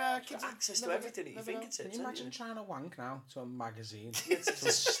never... access to everything at your fingertips. Can you imagine trying to wank now to a magazine? It's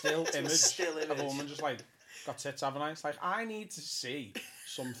a still image of a woman just like, got tits, haven't I? It's like, I need to see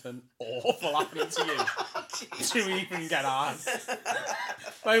something awful happening to you to even get on.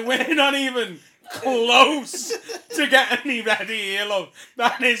 Like, we're not even close to getting me ready here, love.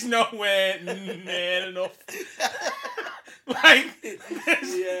 That is nowhere near enough. Like,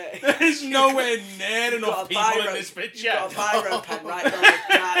 there's nowhere near enough people in this picture. You've got a biro pen right now,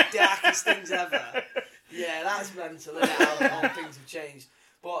 the darkest things ever. Yeah, that's mental, isn't it? How things have changed.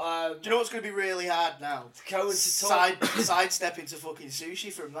 But do you know what's going to be really hard now? Sidestep into fucking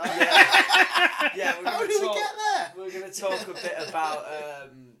sushi from that. Yeah. How did we get there? We're going to talk a bit about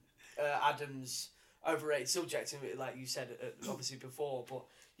Adam's overrated subject, like you said, obviously before. But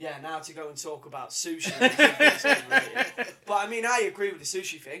yeah, now to go and talk about sushi. But I mean, I agree with the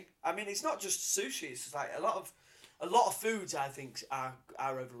sushi thing. I mean, it's not just sushi. It's just like a lot of foods I think are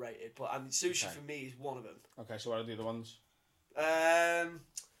overrated. But I mean, sushi for me is one of them. Okay, so what are the other ones?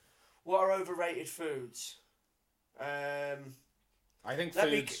 What are overrated foods? I think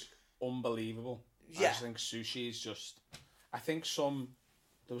food's unbelievable. Yeah. I just think sushi is just... I think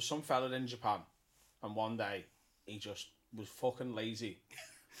there was some fella in Japan, and one day he just was fucking lazy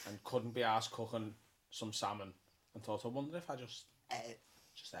and couldn't be arsed cooking some salmon and thought, I wonder if I just ate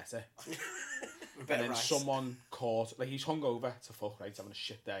it. And then someone caught... Like, he's hungover to fuck, right? He's having a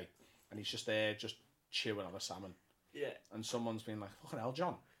shit day. And he's just there, just chewing on a salmon. Yeah. And someone's been like, fucking hell,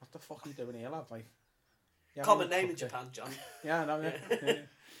 John, what the fuck are you doing here, lad? Like, common name in Japan, John. Yeah, I know,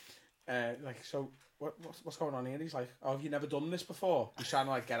 yeah. Like, so, what's going on here? And he's like, oh, have you never done this before? He's trying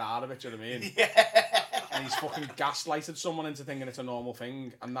to, like, get out of it, do you know what I mean? Yeah. And he's fucking gaslighted someone into thinking it's a normal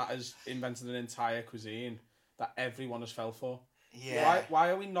thing, and that has invented an entire cuisine that everyone has fell for. Yeah. Why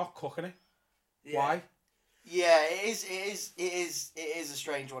are we not cooking it? Yeah. Why? Yeah, it is a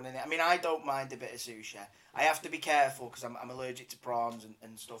strange one, isn't it? I mean, I don't mind a bit of sushi. I have to be careful because I'm allergic to prawns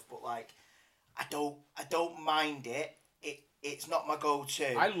and stuff. But like, I don't mind it. It's not my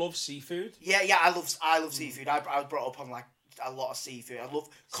go-to. I love seafood. Yeah, I love seafood. I was brought up on like a lot of seafood. I love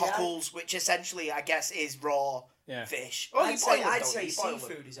cockles, which essentially I guess is raw fish. Oh, I'd say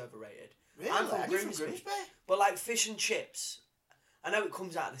seafood is overrated. Really? I'm from Are you from Grimsby. Grimsby? But like fish and chips, I know it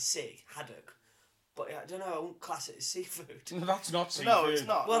comes out of the sea, haddock. But I don't know, I wouldn't class it as seafood. No, that's not seafood. No, it's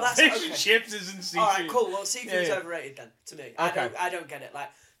not. Well, that's Fish okay. and chips isn't seafood. Alright, cool. Well, seafood's overrated then, to me. Okay. I don't get it. Like,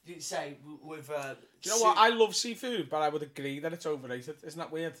 you say with... Do you know what? I love seafood, but I would agree that it's overrated. Isn't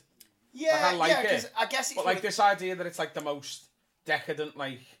that weird? Yeah, I like it. Because I guess it's... But like this idea that it's like the most decadent,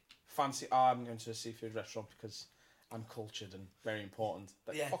 like, fancy... Oh, I'm going to a seafood restaurant because I'm cultured and very important.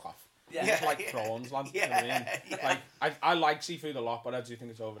 But fuck off. Yeah. I just like prawns, lad. You know what I mean? Like, I like seafood a lot, but I do think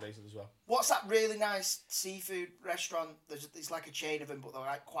it's overrated as well. What's that really nice seafood restaurant? There's like a chain of them, but they're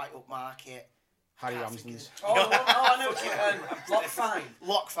like quite upmarket. Harry Ramsden's. I know.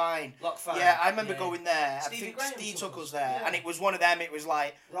 Lock Fine. Yeah, I remember going there. Stevie I think Graham Steve took us there, and it was one of them. It was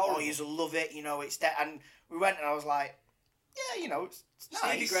like, you'll love it, you know. It's and we went, and I was like, yeah, you know, it's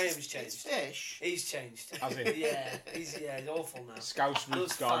nice. Stevie Graham's changed. It's fish. He's changed. Has he? He's awful now. Scouse Loves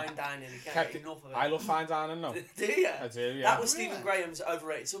roots gone. fine dining. He can't get enough of it. I love fine dining, no. Do you? I do, yeah. That was Stephen Graham's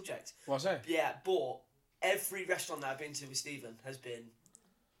overrated subject. Was it? Yeah, but every restaurant that I've been to with Stephen has been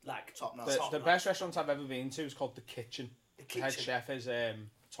like top notch. The best restaurant I've ever been to is called The Kitchen. The head chef is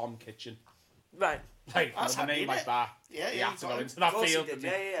Tom Kitchen. Right. Like, with a name like that. Yeah, you have to go into Of that course field. he did.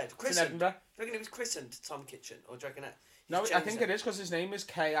 Yeah. It's in Edinburgh. Do you reckon it was christened Tom Kitchen, or do you reckon it? No, I think it is because his name is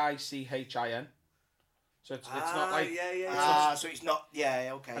Kichin. So it's not like so it's not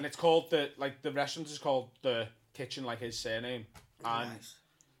okay. And it's called the restaurant is called The Kitchen, like his surname, and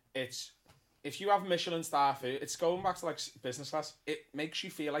it's if you have Michelin star food, it's going back to like business class. It makes you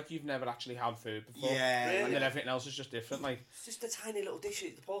feel like you've never actually had food before, and then everything else is just different. Like it's just a tiny little dish,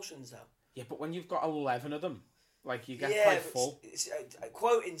 the portions though. Yeah, but when you've got 11 of them, like you get quite full. It's,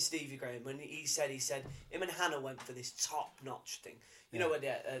 quoting Stevie Graham when he said him and Hannah went for this top notch thing. You know where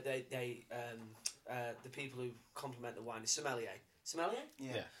the people who compliment the wine is sommelier.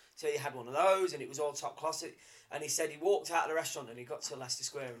 Yeah. So he had one of those, and it was all top class. And he said he walked out of the restaurant and he got to Leicester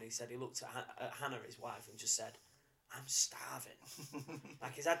Square, and he said he looked at Hannah, his wife, and just said, "I'm starving."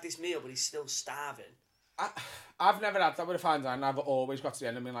 Like he's had this meal, but he's still starving. I've never had that with a fine dining. I've always got to the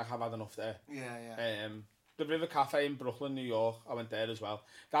end of me like I've had enough there. Yeah. The River Cafe in Brooklyn, New York, I went there as well.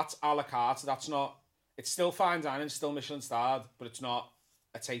 That's a la carte. That's not. It's still fine dining, still Michelin starred, but it's not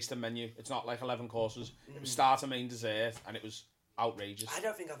a tasting menu. It's not like 11 courses. It was starter, main, dessert, and it was outrageous. I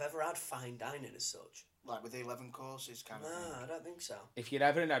don't think I've ever had fine dining as such. Like with the 11 courses kind of thing. No, I don't think so. If you're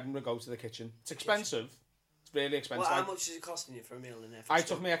ever in Edinburgh, go to the kitchen. It's expensive. It's really expensive. Well, how much is it costing you for a meal in there? I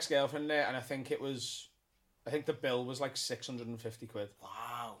took my ex-girlfriend there, and I think the bill was like 650 quid.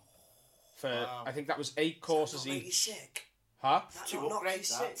 Wow. I think that was 8 courses Make each. you sick. Huh? That not knock you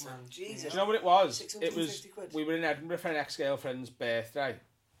sick, man. Jesus. Do you know what it was? 650 quid. We were in Edinburgh for an ex-girlfriend's birthday,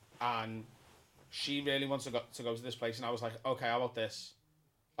 and she really wants to go to this place, and I was like, okay, how about this?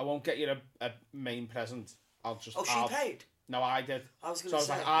 I won't get you a main present. She paid? No, I did. I was going to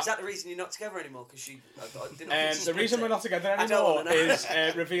say, is that the reason you're not together anymore? Because she didn't. The reason we're not together anymore is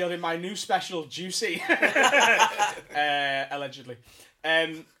revealed in my new special, Juicy. Allegedly.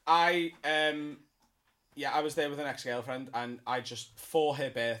 I was there with an ex-girlfriend, and I just, for her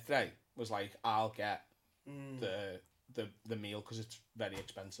birthday, was like, I'll get the meal because it's very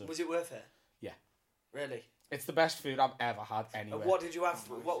expensive. Was it worth it? Yeah. Really? It's the best food I've ever had anywhere. What did you have?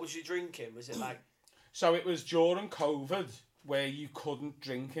 What was you drinking? Was it like... So it was during COVID where you couldn't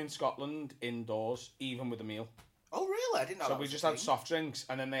drink in Scotland indoors, even with a meal. Oh, really? I didn't know that. So we just had soft drinks,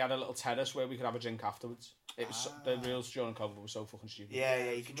 and then they had a little terrace where we could have a drink afterwards. It was the rules during COVID were so fucking stupid.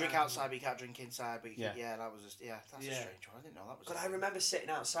 Yeah. You can drink outside, but you can't drink inside. But that was just that's a strange one. I didn't know that was. But I remember sitting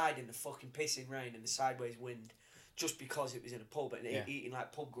outside in the fucking pissing rain and the sideways wind, just because it was in a pub and eating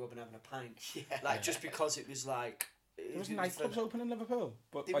like pub grub and having a pint. Just because it was like. There was nightclubs open in Liverpool,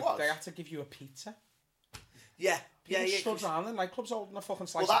 but they had to give you a pizza. Yeah. People stood around the nightclubs holding a fucking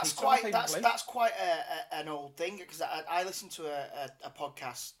slice of pizza. That's quite an old thing, because I listened to a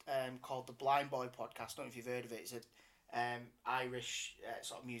podcast called the Blind Boy Podcast. I don't know if you've heard of it. It's an Irish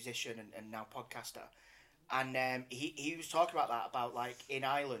sort of musician and now podcaster, and he was talking about that, about like in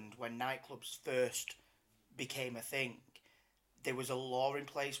Ireland when nightclubs first became a thing, there was a law in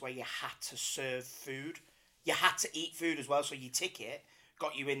place where you had to serve food. You had to eat food as well, so your ticket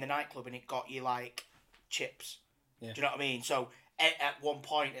got you in the nightclub and it got you like chips. Yeah. Do you know what I mean? So at one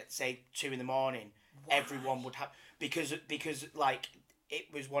point, at say 2 a.m, everyone would have because like it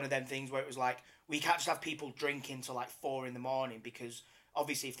was one of them things where it was like we can't just have people drinking till like 4 a.m, because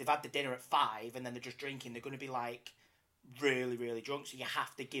obviously if they've had the dinner at 5 and then they're just drinking, they're going to be like really, really drunk. So you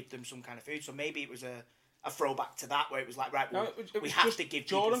have to give them some kind of food. So maybe it was a throwback to that where it was like, right, well, we have to give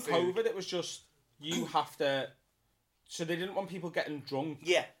people during food. COVID, it was just you have to. So they didn't want people getting drunk.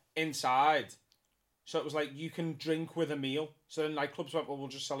 Yeah. Inside. So it was like you can drink with a meal. So then nightclubs went, well, we'll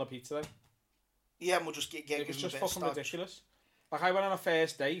just sell a pizza then. Yeah, and we'll just get it was just a bit fucking of ridiculous. Like I went on a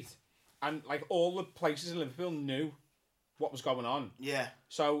first date, and like all the places in Liverpool knew what was going on. Yeah.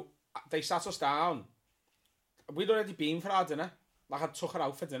 So they sat us down. We'd already been for our dinner. Like I took her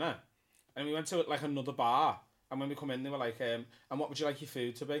out for dinner, and we went to like another bar. And when we come in, they were like, "And what would you like your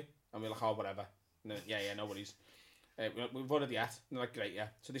food to be?" And we were like, "Oh, whatever." And yeah, no worries. We've already ate. And they're like, "Great, yeah."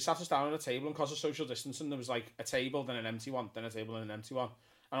 So they sat us down at a table, and because of social distancing, there was like a table, then an empty one, then a table and an empty one.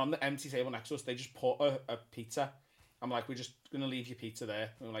 And on the empty table next to us, they just put a pizza. I'm like, "We're just gonna leave your pizza there."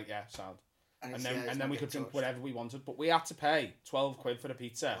 And we're like, "Yeah, sound." And then we could drink whatever we wanted, but we had to pay £12 for a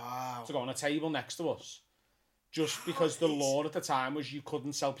pizza to go on a table next to us, just because the law at the time was you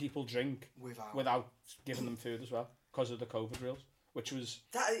couldn't sell people drink without giving them food as well because of the COVID rules, which was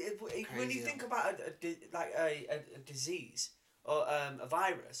when you think about a disease or a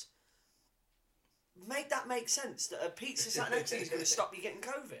virus. Make sense that a pizza sat next to you is going to stop you getting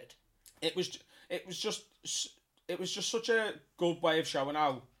COVID. It was just such a good way of showing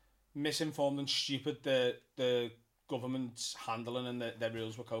how misinformed and stupid the government's handling and their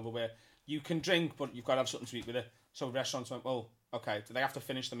rules with COVID, where you can drink but you've got to have something to eat with it. So restaurants went, well, okay, do they have to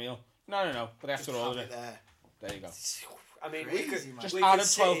finish the meal? No, but they have to order it. There you go. I mean, Crazy, we just could added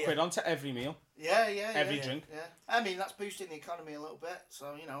sit £12 onto every meal. Yeah. Every drink. Yeah. I mean, that's boosting the economy a little bit. So,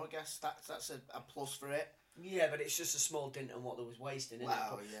 I guess that's a plus for it. Yeah, but it's just a small dint on what there was wasting, isn't it?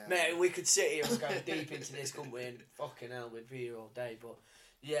 But, yeah. mate, we could sit here and go deep into this, couldn't we? And fucking hell, we'd be here all day. But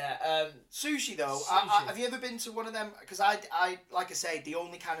yeah, sushi though. Sushi. Have you ever been to one of them? Because I like I say, the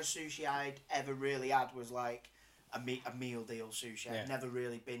only kind of sushi I'd ever really had was like a meal deal sushi. Yeah. I've never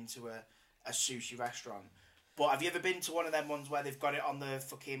really been to a sushi restaurant. But have you ever been to one of them ones where they've got it on the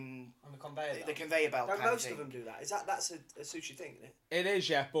fucking on the conveyor belt? The conveyor belt. Don't kind most of them do that? That's a sushi thing, isn't it? It is,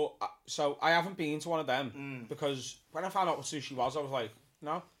 yeah. But so I haven't been to one of them because when I found out what sushi was, I was like,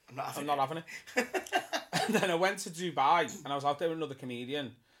 no, I'm not having it. And then I went to Dubai and I was out there with another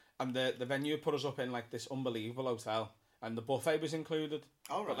comedian, and the venue put us up in like this unbelievable hotel, and the buffet was included.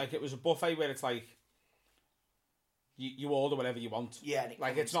 Oh, right. But like it was a buffet where it's like you order whatever you want. Yeah, and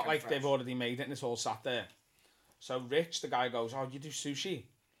like it's not like they've already made it and it's all sat there. So Rich, the guy, goes, "Oh, you do sushi?"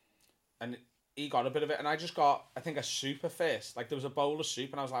 And he got a bit of it, and I just got, I think, a soup at first. Like there was a bowl of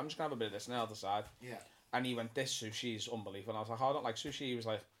soup, and I was like, "I'm just gonna have a bit of this," and I'll decide. Yeah. And he went, "This sushi is unbelievable." And I was like, "Oh, I don't like sushi." He was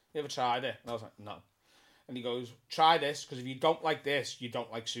like, "You ever tried it?" And I was like, "No." And he goes, "Try this, because if you don't like this, you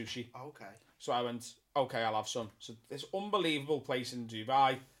don't like sushi." Okay. So I went, "Okay, I'll have some." So this unbelievable place in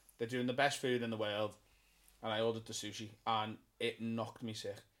Dubai, they're doing the best food in the world, and I ordered the sushi, and it knocked me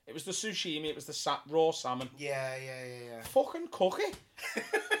sick. It was the sashimi, it was the raw salmon. Yeah. Fucking cook it.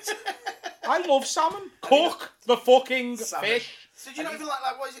 I love salmon. Cook the fucking salmon. fish. So do you not even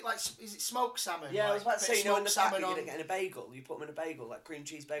like what is it like? Is it smoked salmon? Yeah, like, I was about to say, in the salmon packet, you get in a bagel. You put them in a bagel, like cream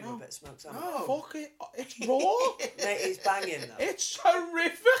cheese bagel, a bit of smoked salmon. No. Fuck it. It's raw. Mate, it's banging though. It's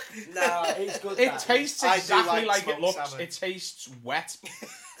horrific. No, it's good. It tastes exactly like it looks. Salmon. It tastes wet.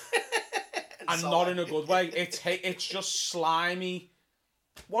 And not in a good way. It's just slimy.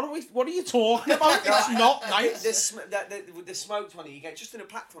 What are you talking about? It's not nice. The smoked one you get just in a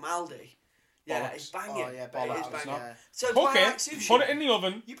pack from Aldi. Yeah, Bollocks. it's banging. Oh, yeah, it is bollocks, banging. yeah. So Cook do I it, like sushi? put it in the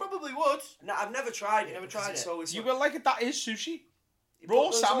oven. You probably would. No, I've never tried it. Never tried it's it. always You will like it. That is sushi. But Raw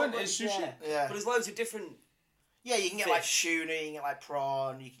there's salmon always- is sushi. Yeah. But there's loads of different. Yeah, you can get like tuna, you can get like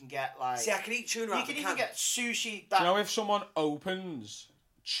prawn, you can get like. See, I can eat tuna. You can even get sushi. Do you know if someone opens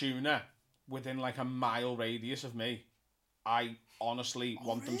tuna within like a mile radius of me, I honestly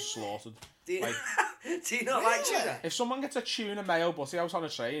want them slaughtered. Do you, Like, do you not like tuna? if someone gets a tuna mayo butty out on a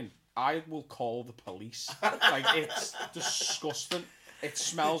train, I will call the police. Like, it's disgusting. It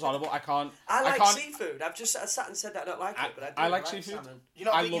smells horrible. I can't. I can't, seafood. I've just sat and said that I don't like it, but I do I like like seafood. salmon.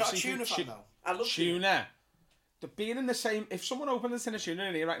 I you're love not a seafood. tuna fan though. I love Tuna. The being in the same. If someone opened a tin of tuna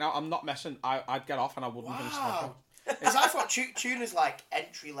in here right now, I'm not messing. I'd get off and I wouldn't finish Wow. it. Because I thought tuna's like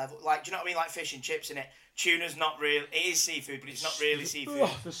entry level. Like, do you know what I mean? Like fish and chips in it. Tuna's not real. It is seafood, but it's not really seafood.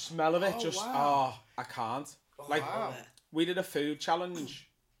 Oh, the smell of it I can't. Like, wow. we did a food challenge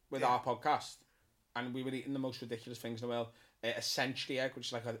with our podcast, and we were eating the most ridiculous things in the world. A century egg, which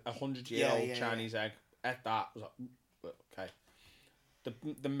is like a 100-year-old Chinese egg, ate that. I was like, okay.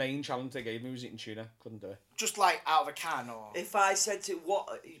 The main challenge they gave me was eating tuna. Couldn't do it. Just like out of a can, or If I said to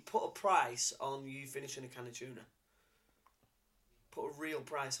put a price on you finishing a can of tuna, put a real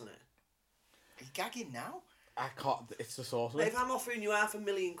price on it. are you gagging now? I can't. It's the sauce. If I'm offering you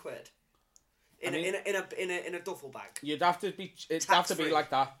 £500,000 in a duffel bag, You'd have to be. It'd have to be like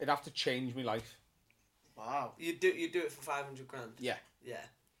that. It'd have to change my life. Wow. you do it for £500,000. Yeah. Yeah.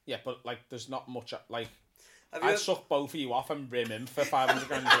 Yeah, but like, there's not much. Like, Have you I'd ever- suck both of you off and rim him for £500,000.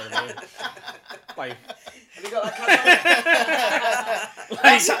 You know what I mean? Like, Have you got that kind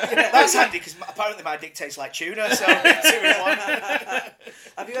of... That's handy because apparently my dick tastes like tuna, so 2 in 1.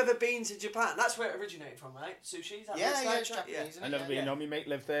 Have you ever been to Japan? That's where it originated from, right? Sushi? Is that Yeah, where yeah, it it's started? Japanese, isn't it? I never been. Yeah. No, my mate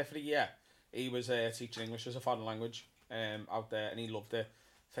lived there for a year. He was teaching English as a foreign language out there, and he loved it.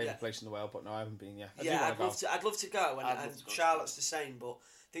 Favourite place in the world, but no, I haven't been yet. Yeah, I'd love to go, and I'd love to go. Charlotte's the same, but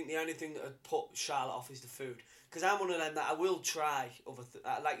I think the only thing that would put Charlotte off is the food. Because I'm one of them that I will try other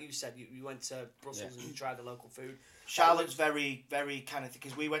like you said, you went to Brussels and you tried the local food. Charlotte's very, very kind of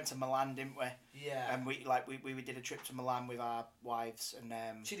because we went to Milan, didn't we? Yeah. And we did a trip to Milan with our wives, and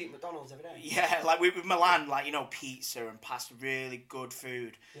She'd eat McDonald's every day. yeah, like with Milan, like, you know, pizza and pasta, really good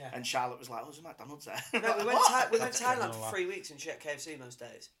food. Yeah. And Charlotte was like, "Oh, there's a McDonald's there." No, we went What? to Thailand for 3 weeks and she ate KFC most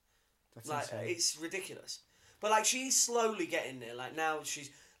days. That's Like, insane. it's ridiculous. But like, she's slowly getting there. Like, now she's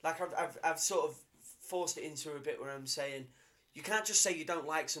like, I've sort of forced it into her a bit where I'm saying, you can't just say you don't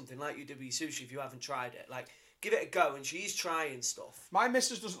like something like you do with your sushi if you haven't tried it. Like, give it a go, and she's trying stuff. My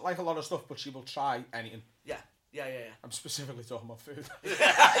missus doesn't like a lot of stuff, but she will try anything. Yeah. I'm specifically talking about food. I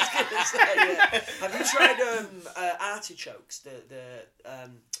was gonna say, yeah. Have you tried artichokes?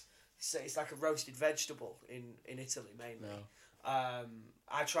 It's like a roasted vegetable in Italy mainly. No.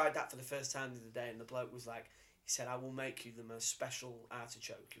 I tried that for the first time the other day, and the bloke was like, he said, "I will make you the most special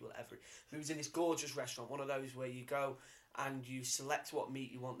artichoke you will ever." He was in this gorgeous restaurant, one of those where you go and you select what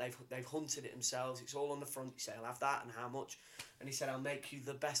meat you want. They've hunted it themselves. It's all on the front. You say, "I'll have that," and how much. And he said, "I'll make you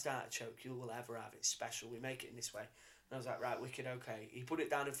the best artichoke you will ever have. It's special. We make it in this way." And I was like, "Right, wicked, okay." He put it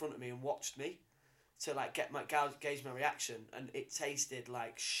down in front of me and watched me to like gauge my reaction, and it tasted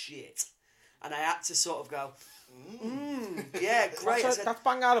like shit. And I had to sort of go, yeah, great. That's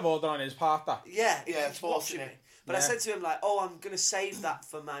bang out of order on his part, that. Yeah, it's watching fortunate. me. But I said to him, like, "Oh, I'm going to save that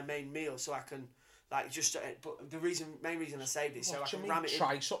for my main meal so I can, like, just..." But the main reason I saved it so I What do can you ram mean it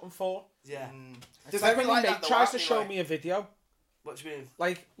try in. something for? Yeah. It's like when your mate though, tries aren't to they, show like- me a video. What do you mean?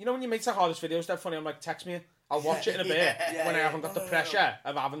 Like, you know when your mate's like, "Oh, this video's dead funny," I'm like, "Text me. I'll watch it in a bit," when I haven't got the pressure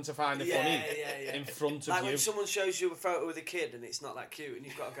of having to find it funny in front of Like you. when someone shows you a photo with a kid and it's not that cute and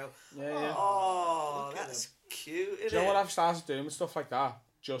you've got to go, Yeah. "Oh, that's cute, isn't Do you know it?" what I've started doing with stuff like that?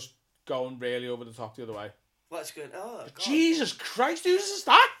 Just going really over the top the other way. What's good? Oh, God. Jesus Christ, whose is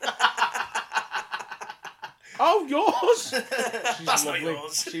that? Oh, yours. She's That's not lovely.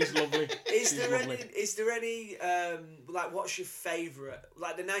 yours. She's lovely. Is there any like, what's your favourite,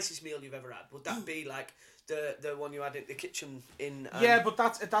 like the nicest meal you've ever had? Would that be like the one you had in the kitchen in? Yeah, but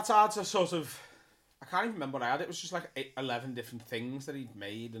that's hard to sort of. I can't even remember what I had. It was just like 11 different things that he'd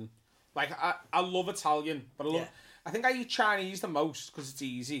made, and like I love Italian, but I think I eat Chinese the most because it's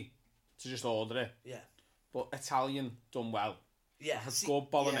easy to just order it. Yeah. But Italian done well, Yeah. a good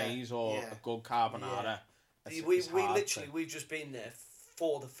bolognese or a good carbonara. We've just been there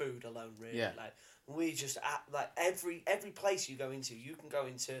for the food alone, really. Yeah. Like, we just like every place you go into, you can go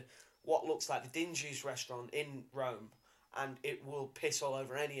into what looks like the dingiest restaurant in Rome, and it will piss all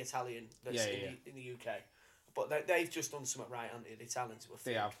over any Italian that's in the UK. But they've just done something right, haven't they? The Italians with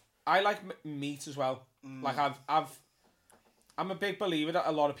food. They have. I like meat as well. Like I'm a big believer that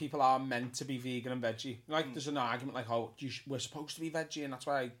a lot of people are meant to be vegan and veggie. Like there's an argument like, "Oh, we're supposed to be veggie and that's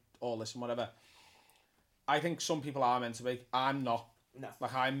why all this and whatever." I think some people are meant to be. I'm not. No.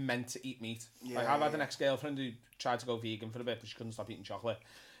 Like, I'm meant to eat meat. Yeah, like, I've had an ex-girlfriend who tried to go vegan for a bit, but she couldn't stop eating chocolate.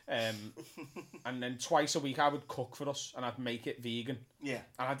 And then twice a week I would cook for us and I'd make it vegan. Yeah.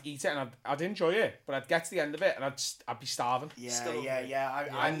 And I'd eat it and I'd enjoy it, but I'd get to the end of it and I'd be starving. Yeah.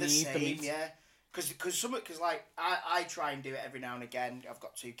 I'm the need the same. meat. Yeah. Because like I try and do it every now and again. I've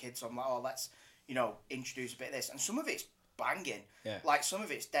got 2 kids, so I'm like, "Oh, let's introduce a bit of this," and some of it's banging. Yeah. Like some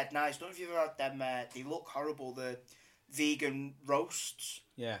of it's dead nice. Don't know if you've ever had them. They look horrible. The vegan roasts.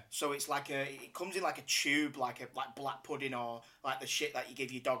 Yeah. So it's like it comes in like a tube, like black pudding or like the shit that you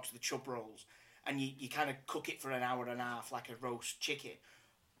give your dogs, the chub rolls, and you kind of cook it for an hour and a half like a roast chicken.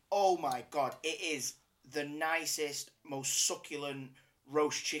 Oh my God, it is the nicest, most succulent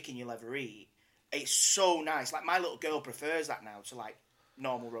roast chicken you'll ever eat. It's so nice. Like my little girl prefers that now to like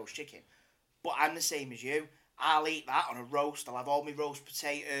normal roast chicken. But I'm the same as you. I'll eat that on a roast. I'll have all my roast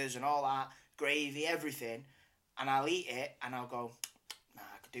potatoes and all that. gravy, everything, and I'll eat it and I'll go, nah,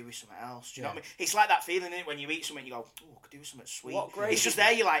 I could do with something else. Do you know what I mean? It's like that feeling, isn't it, when you eat something, you go, oh, I could do with something sweet. What gravy? It's just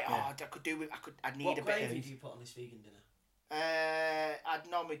there, you're like, I could do with, I need what a bit gravy of... do you put on this vegan dinner? I'd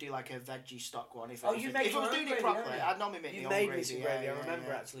normally do like a veggie stock one. If I was doing it gravy, properly, I'd normally make you my made own me gravy. some gravy. I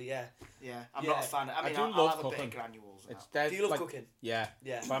remember actually. Yeah. I'm not a fan. I mean, do I'll love have cooking. a bit of granules. It's dead. Do you love like, cooking? Yeah.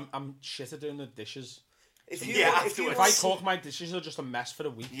 Yeah. But I'm shit at doing the dishes. If you, Yeah, if I cook, my dishes are just a mess for the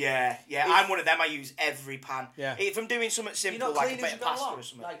week. Yeah. I'm one of them. I use every pan. Yeah. If I'm doing something you're simple, not like a clean bit as of you go pasta along. or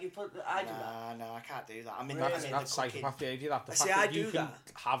something. Like you put, I do that. No, I can't do that. I'm in That's the psychopath behaviour. That the See, fact I that you do can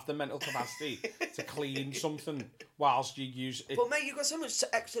that. have the mental capacity to clean something whilst you use it. But mate, you've got so much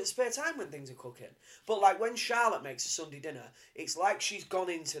extra spare time when things are cooking. But like when Charlotte makes a Sunday dinner, it's like she's gone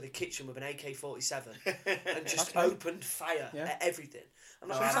into the kitchen with an AK-47 and just opened fire at everything. I'm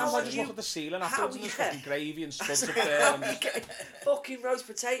like, Sometimes how I just you, look at the ceiling afterwards and there's fucking gravy and spuds up there. how And you get fucking roast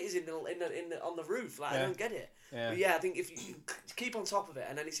potatoes in the on the roof. Like I don't get it. Yeah. But yeah, I think if you keep on top of it,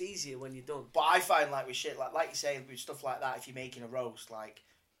 and then it's easier when you're done. But I find like with shit like you say with stuff like that, if you're making a roast, like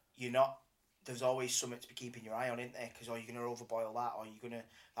you're not. There's always something to be keeping your eye on, isn't there? Because you're gonna overboil that, or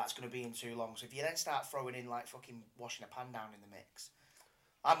that's gonna be in too long. So if you then start throwing in like fucking washing a pan down in the mix,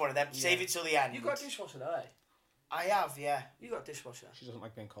 I'm one of them. Save it till the end. You got a dishwasher, though, eh? I have, yeah. You got a dishwasher. she doesn't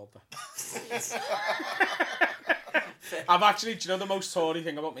like being called that. I've actually, do you know the most Tory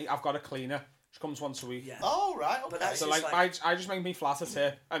thing about me? I've got a cleaner. She comes once a week. Yeah. Oh right, okay. But that's So just like, I just make me flat a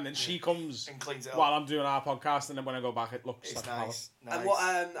tip, and then she comes And cleans it up. while I'm doing our podcast, and then when I go back, it looks It's like nice. And what?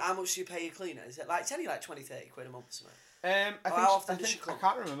 How much do you pay your cleaner? Is it like it's only like 20-30 quid a month or something? how often does she come? I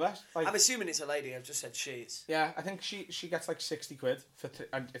can't remember. Like, I'm assuming it's a lady. I've just said she's. yeah, I think she gets like 60 quid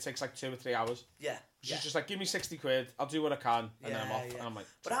and it takes like 2 or 3 hours. Yeah. She's just like, give me 60 quid, I'll do what I can, and then I'm off. Yeah. And I'm like,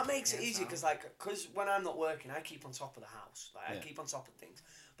 But that makes it easy because when I'm not working, I keep on top of the house. Like I keep on top of things.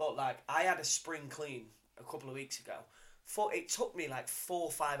 But like I had a spring clean a couple of weeks ago. It took me like 4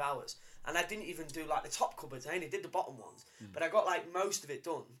 or 5 hours, and I didn't even do like the top cupboards. I only did the bottom ones, but I got like most of it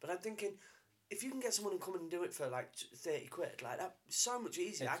done. But I'm thinking, if you can get someone to come and do it for like 30 quid, like that's so much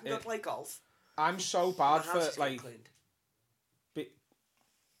easier. I can go play golf. I'm so bad My house for is getting like, cleaned.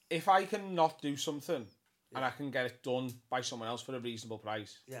 if I can not do something and I can get it done by someone else for a reasonable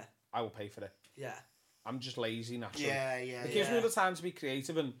price, Yeah. I will pay for it. Yeah. I'm just lazy naturally. Yeah. It gives me the time to be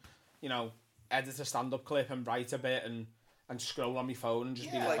creative and, you know, edit a stand-up clip and write a bit and scroll on my phone and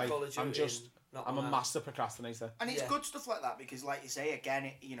just be Like like, Call of Duty I'm a master procrastinator. And it's good stuff like that because, like you say,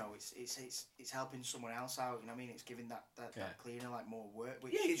 again, it's helping someone else out. You know what I mean? It's giving that cleaner like more work.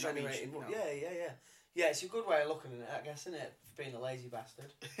 Which, Yeah, you're you know what I mean, generating. you know. Yeah. Yeah, it's a good way of looking at it, I guess, isn't it? For being a lazy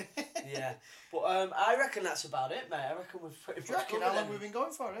bastard. Yeah. But I reckon that's about it, mate. I reckon we've pretty Do you much reckon covered how long it. we've been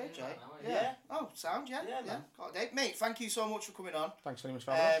going for, Jay? Yeah. Oh, sound, yeah. Yeah, man. God, Dave, mate, thank you so much for coming on. Thanks very much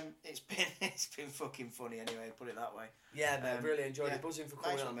for having us. It's been fucking funny anyway, put it that way. Yeah, mate, really enjoyed it. Buzzing for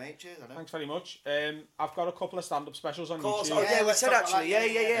coming Nice on. one, mate. Cheers, Adam. Thanks very much. I've got a couple of stand-up specials on Of course. YouTube. Oh, yeah, we let's said talk about actually.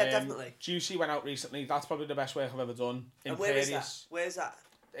 that. Yeah, definitely. Juicy went out recently. That's probably the best work I've ever done. And where is that? Imperious. Where's that?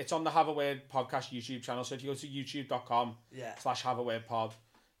 It's on the Have a Word podcast YouTube channel. So if you go to youtube.com/Have a Word pod,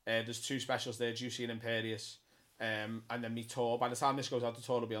 there's 2 specials there, Juicy and Imperious. And then me tour. By the time this goes out, the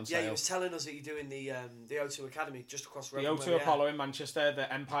tour will be on sale. Yeah, you was telling us that you're doing the O2 Academy just across the road. The O2 Apollo in Manchester,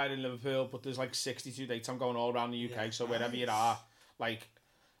 the Empire in Liverpool, but there's like 62 dates. I'm going all around the UK, so wherever you are, like,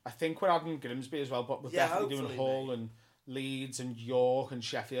 I think we're adding Grimsby as well, but we're definitely doing Hull and Leeds and York and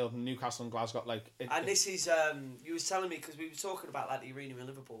Sheffield and Newcastle and Glasgow. Like, and this is you was telling me because we were talking about like the arena in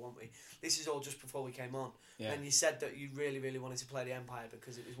Liverpool, weren't we? This is all just before we came on, and you said that you really wanted to play the Empire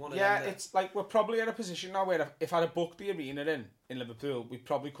because it was one of them. Yeah, it's like we're probably in a position now where if I'd have booked the arena in Liverpool, we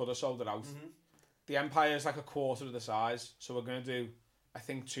probably could have sold it out. Mm-hmm. The Empire is like a quarter of the size, so we're going to do, I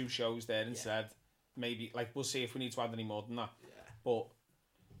think, 2 shows there instead. Maybe, like, we'll see if we need to add any more than that. Yeah. But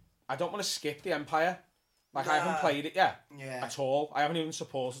I don't want to skip the Empire. Like, I haven't played it yet at all. I haven't even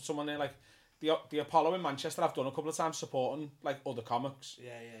supported someone there. Like, the Apollo in Manchester, I've done a couple of times supporting, like, other comics.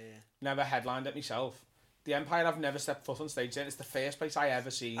 Yeah. Never headlined it myself. The Empire, I've never stepped foot on stage in. It's the first place I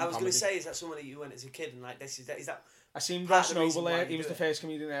ever seen I was going to say, is that someone that you went as a kid and, like, is that... I seen Ross Noble there. He was the first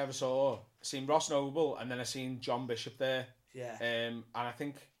comedian I ever saw. I seen Ross Noble, and then I seen John Bishop there. Yeah. And I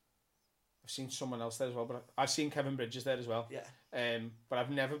think I've seen someone else there as well, but I've seen Kevin Bridges there as well. Yeah. But I've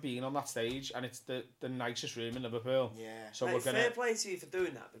never been on that stage, and it's the nicest room in Liverpool. Yeah. So mate, we're gonna fair play to you for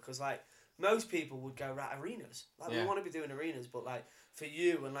doing that because like most people would go right arenas. Like we want to be doing arenas, but like for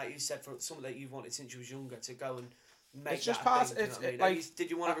you and like you said for something that you've wanted since you was younger to go and make it's just that part. Thing, it's you know what I mean? like did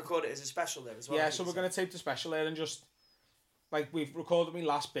you want to record it as a special there as well? Yeah. So we're gonna tape the special there and just. Like, we've recorded my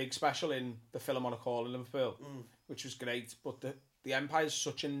last big special in the Philharmonic Hall in Liverpool, which was great, but the Empire is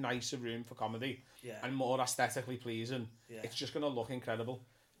such a nicer room for comedy and more aesthetically pleasing. It's just going to look incredible.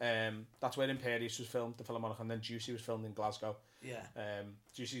 That's where Imperius was filmed, the Philharmonic, and then Juicy was filmed in Glasgow.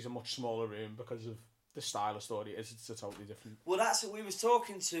 Juicy's a much smaller room because of the style of story. It's a totally different. Well, that's what we was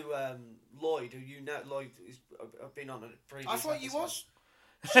talking to Lloyd, who you know. Lloyd has been on a previous. I thought episode. you was.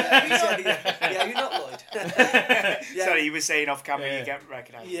 Yeah, you're not Lloyd. Sorry, you were saying off camera you get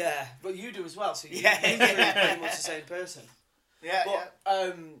recognised. Yeah, but you do as well. So you're Yeah. pretty much the same person. Yeah,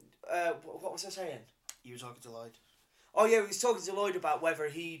 But, what was I saying? You were talking to Lloyd. Oh yeah, we was talking to Lloyd about whether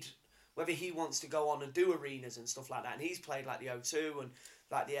he wants to go on and do arenas and stuff like that. And he's played like the O2 and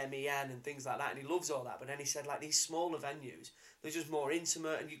like the MEN and things like that, and he loves all that. But then he said like these smaller venues, they're just more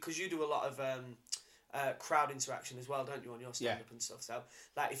intimate, and because you do a lot of crowd interaction as well, don't you, on your stand up and stuff? So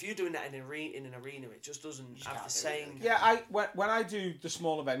like if you're doing that in an arena, it just doesn't have the same. Yeah, when I do the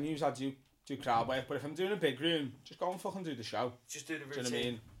smaller venues, I do crowd work. But if I'm doing a big room, just go and fucking do the show. Just do the routine. Do you know what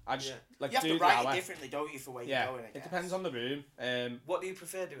I mean? I just like you have do to write the it differently, don't you, for where you're going? I guess. It depends on the room. What do you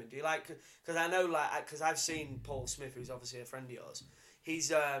prefer doing? Do you like? Because I know, like, because I've seen Paul Smith, who's obviously a friend of yours.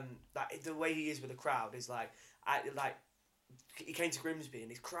 He's like the way he is with the crowd is like he came to Grimsby and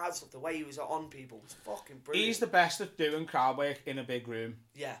his crowd stuff, the way he was on people was fucking brilliant. He's the best at doing crowd work in a big room.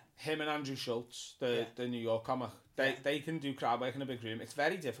 Yeah. Him and Andrew Schultz, the New York comic, they can do crowd work in a big room. It's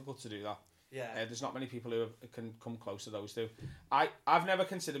very difficult to do that. Yeah. There's not many people who can come close to those two. I've never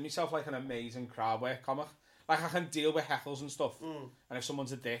considered myself like an amazing crowd work comic. Like I can deal with heckles and stuff. And if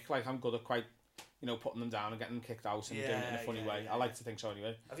someone's a dick, like I'm good at quite, putting them down and getting them kicked out and doing it in a funny way. I like to think so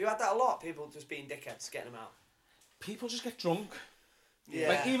anyway. Have you had that a lot? People just being dickheads, getting them out? People just get drunk. Yeah.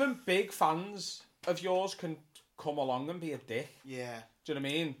 Like even big fans of yours can come along and be a dick. Yeah. Do you know what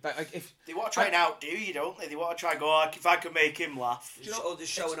I mean? Like if they want to try and outdo you, don't they? They want to try and go, oh, if I could make him laugh. Or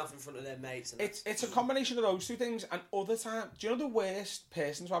just showing off in front of their mates. And it's a combination of those two things. And other time, do you know the worst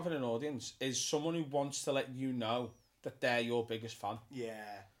person to have in an audience is someone who wants to let you know that they're your biggest fan. Yeah.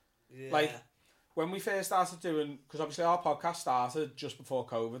 Like when we first started doing, because obviously our podcast started just before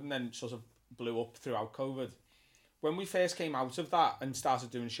COVID and then sort of blew up throughout COVID. When we first came out of that and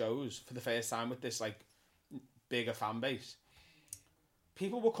started doing shows for the first time with this like bigger fan base,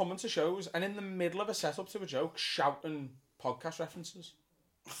 people were coming to shows and in the middle of a setup to a joke shouting podcast references.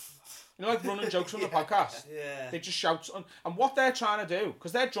 Like running jokes from the podcast. Yeah. They just shout. And what they're trying to do,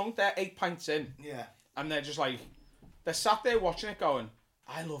 because they're drunk, they're 8 pints in. Yeah. And they're just like, they're sat there watching it going,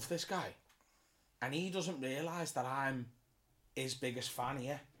 I love this guy. And he doesn't realise that I'm his biggest fan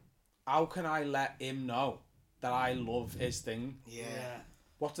here. How can I let him know that I love his thing? Yeah.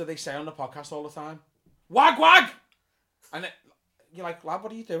 What do they say on the podcast all the time? Wag wag! And you're like, lad,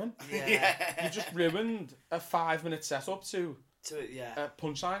 what are you doing? Yeah. You just ruined a 5-minute setup to a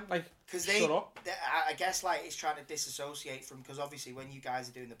punchline. Like, shut up. I guess like it's trying to disassociate from, because obviously when you guys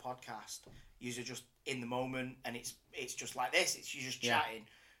are doing the podcast, you're just in the moment and it's just like this. You're just chatting.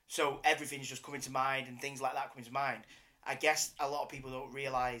 So everything's just coming to mind and things like that coming to mind. I guess a lot of people don't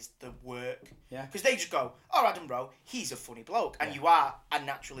realise the work. Yeah. Because they just go, oh, Adam Rowe, he's a funny bloke. And you are a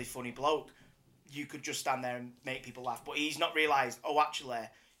naturally funny bloke. You could just stand there and make people laugh. But he's not realised, oh, actually,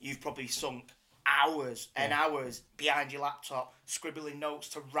 you've probably sunk hours and hours behind your laptop, scribbling notes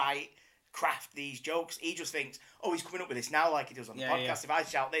to craft these jokes. He just thinks, oh, he's coming up with this now like he does on the podcast. Yeah. If I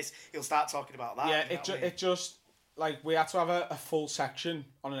shout this, he'll start talking about that. Yeah, it just, like, we had to have a full section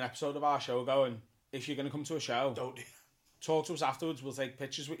on an episode of our show going, if you're going to come to a show, don't do that. Talk to us afterwards, we'll take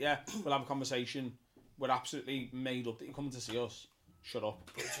pictures with you, we'll have a conversation, we're absolutely made up that you're coming to see us. Shut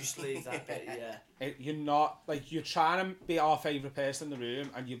up. But just leave that bit, You're not, like, you're trying to be our favourite person in the room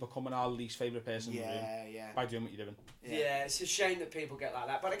and you're becoming our least favourite person in the room by doing what you're doing. Yeah, it's a shame that people get like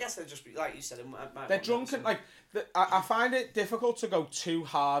that, but I guess they're just, like you said, they're drunk and, like, I find it difficult to go too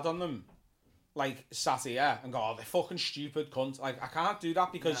hard on them, like, sat here and go, oh, they're fucking stupid cunts. Like, I can't do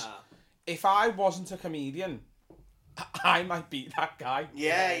that because if I wasn't a comedian, I might beat that guy.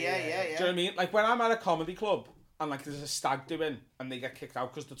 Yeah. Do you know what I mean? Like, when I'm at a comedy club and, like, there's a stag doing and they get kicked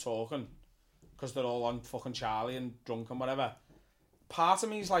out because they're talking, because they're all on fucking Charlie and drunk and whatever, part of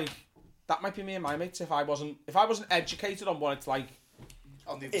me is like, that might be me and my mates if I wasn't educated on what it's like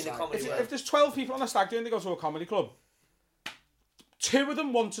on the other side. If there's 12 people on a stag do and they go to a comedy club, 2 of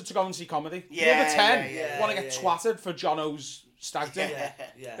them wanted to go and see comedy. The other 10 want to get twatted for Jono's stag do.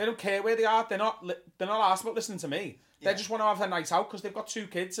 They don't care where they are. They're not asked about listening to me. They just want to have their night out because they've got 2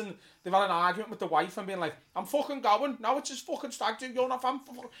 kids and they've had an argument with the wife and being like, I'm fucking going. Now it's his fucking stag do. You're not.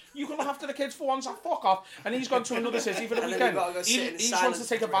 You can look after the kids for once. Fuck off. And he's gone to another city for the weekend. He just wants to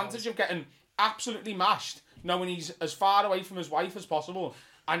take advantage of getting absolutely mashed, knowing he's as far away from his wife as possible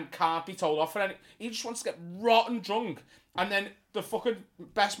and can't be told off for any. He just wants to get rotten drunk And then the fucking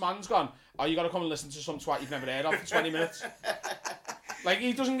best man's gone, oh, you got to come and listen to some twat you've never heard of for 20 minutes. Like,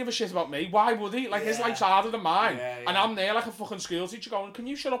 he doesn't give a shit about me. Why would he? Like, his life's harder than mine. And I'm there like a fucking school teacher going, can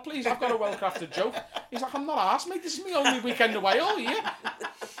you shut up, please? I've got a well-crafted joke. He's like, I'm not arsed, mate. This is my only weekend away all year.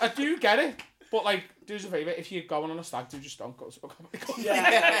 I do get it. But, like, do us a favour. If you're going on a stag do, just don't go to a comedy club.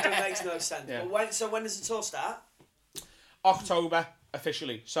 Yeah, it makes no sense. Yeah. But when does the tour start? October,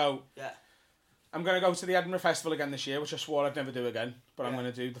 officially. So, yeah. I'm going to go to the Edinburgh Festival again this year, which I swore I'd never do again. But I'm going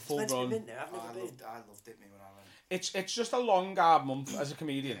to do the full it's run. Been there. I've never been. I loved it when I went. It's just a long, hard month as a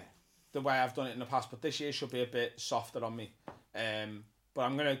comedian, the way I've done it in the past. But this year should be a bit softer on me. But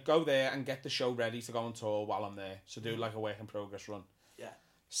I'm going to go there and get the show ready to go on tour while I'm there. So do like a work in progress run. Yeah.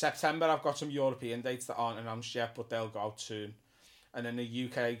 September, I've got some European dates that aren't announced yet, but they'll go out soon. And then the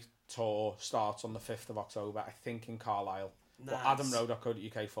UK tour starts on the 5th of October, I think in Carlisle. Nice. But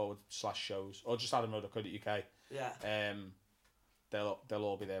adamrowe.co.uk/shows, or just adamrowe.co.uk. Yeah. They'll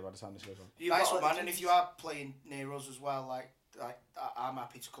all be there by the time this goes on. Nice one, man. And if you are playing near us as well, like I'm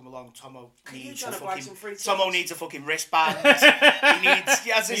happy to come along. Tomo needs a fucking wristband. He needs,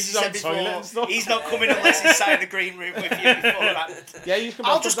 as he said before, he's not coming unless he's sat in the green room with you beforehand. Yeah, you can.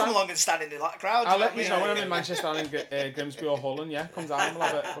 I'll just come along and stand in the crowd. I'll let you know when I'm in Manchester and in Grimsby or Hull, and come down. We'll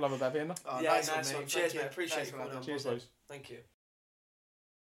have a bevy in there. Oh, yeah, nice one. Cheers, mate. Appreciate it. Cheers, boys. Thank you.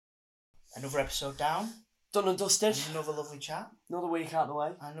 Another episode down. Done and dusted. Another lovely chat. Another week out of the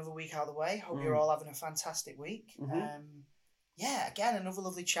way. Hope you're all having a fantastic week. Mm-hmm. Again, another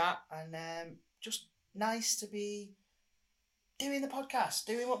lovely chat, and just nice to be doing the podcast,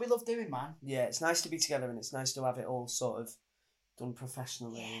 doing what we love doing, man. Yeah, it's nice to be together, and it's nice to have it all sort of done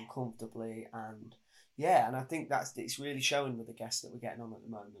professionally and comfortably, and and I think it's really showing with the guests that we're getting on at the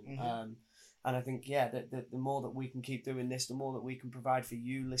moment. Mm-hmm. And I think, the more that we can keep doing this, the more that we can provide for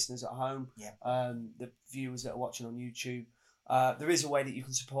you listeners at home, the viewers that are watching on YouTube. There is a way that you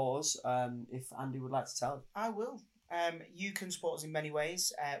can support us, if Andy would like to tell. I will. You can support us in many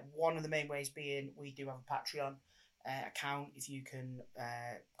ways. One of the main ways being we do have a Patreon account. If you can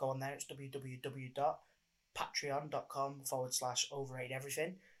go on there, it's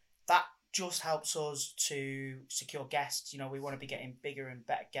www.patreon.com/overratedeverything. That just helps us to secure guests. We want to be getting bigger and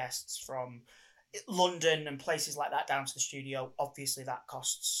better guests from London and places like that down to the studio. Obviously, that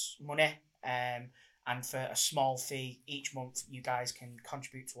costs money. And for a small fee each month, you guys can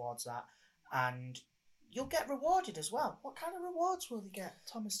contribute towards that. And you'll get rewarded as well. What kind of rewards will you get,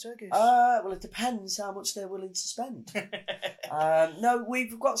 Thomas Turgoose? Well, it depends how much they're willing to spend. No,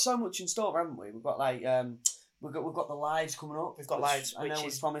 we've got so much in store, haven't we? We've got we've got the lives coming up. We've got lives, I know which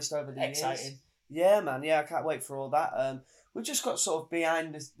we've is promised over the exciting. years. Yeah, man. Yeah, I can't wait for all that. We've just got sort of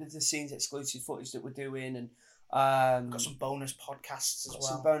behind the scenes exclusive footage that we're doing, and we've got some bonus podcasts as well.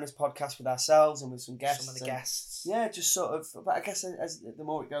 Some bonus podcasts with ourselves and with some guests. Some of the guests. Yeah, just sort of. But I guess as the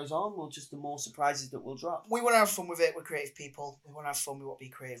more it goes on, the more surprises that we'll drop. We want to have fun with it. We're creative people. We want to have fun. We want to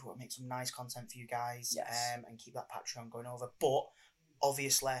be creative. We want to make some nice content for you guys. Yes. And keep that Patreon going over. But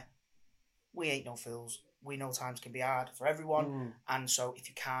obviously, we ain't no fools. We know times can be hard for everyone. And so if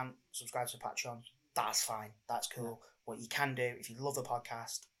you can't subscribe to the Patreon, that's fine. That's cool. What you can do, if you love the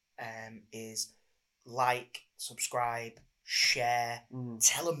podcast, is like, subscribe, share,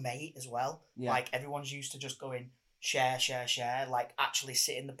 tell a mate as well. Yeah. Like, everyone's used to just going share. Like, actually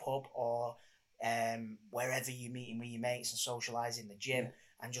sit in the pub or wherever you're meeting with your mates and socialising in the gym.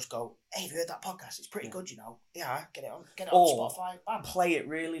 And just go, hey, have you heard that podcast? It's pretty good, Yeah, get it on Spotify. Bam. Play it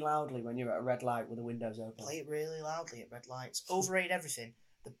really loudly when you're at a red light with the windows open. Play it really loudly at red lights. Overrated Everything,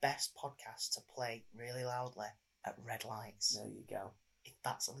 the best podcast to play really loudly at red lights. There you go. If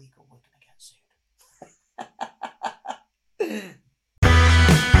that's illegal, we're going to get sued.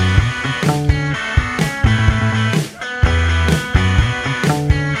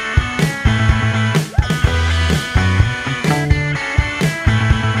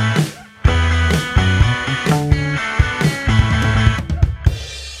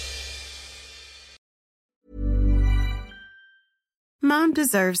 Mom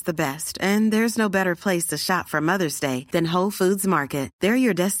deserves the best, and there's no better place to shop for Mother's Day than Whole Foods Market. They're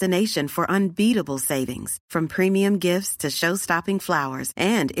your destination for unbeatable savings, from premium gifts to show-stopping flowers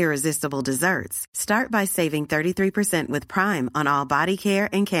and irresistible desserts. Start by saving 33% with Prime on all body care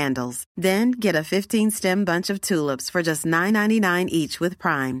and candles. Then get a 15-stem bunch of tulips for just $9.99 each with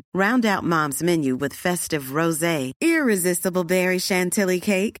Prime. Round out Mom's menu with festive rosé, irresistible berry chantilly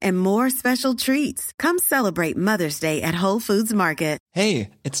cake, and more special treats. Come celebrate Mother's Day at Whole Foods Market. Hey,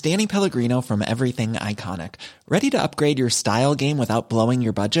 it's Danny Pellegrino from Everything Iconic. Ready to upgrade your style game without blowing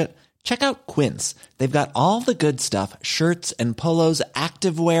your budget? Check out Quince. They've got all the good stuff, shirts and polos,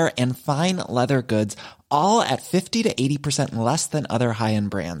 activewear, and fine leather goods, all at 50 to 80% less than other high-end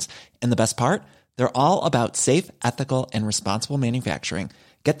brands. And the best part? They're all about safe, ethical, and responsible manufacturing.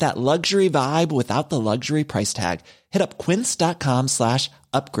 Get that luxury vibe without the luxury price tag. Hit up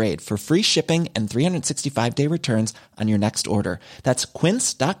quince.com/upgrade for free shipping and 365-day returns on your next order. That's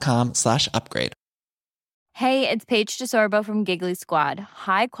quince.com/upgrade. Hey, it's Paige DeSorbo from Giggly Squad.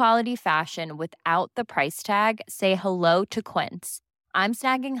 High quality fashion without the price tag. Say hello to Quince. I'm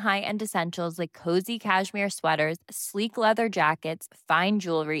snagging high-end essentials like cozy cashmere sweaters, sleek leather jackets, fine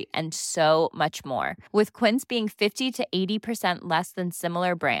jewelry, and so much more. With Quince being 50 to 80% less than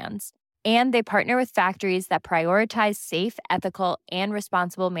similar brands. And they partner with factories that prioritize safe, ethical, and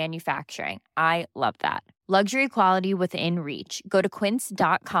responsible manufacturing. I love that. Luxury quality within reach. Go to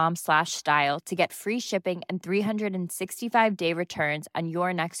quince.com/style to get free shipping and 365-day returns on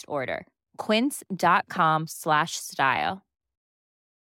your next order. Quince.com/style.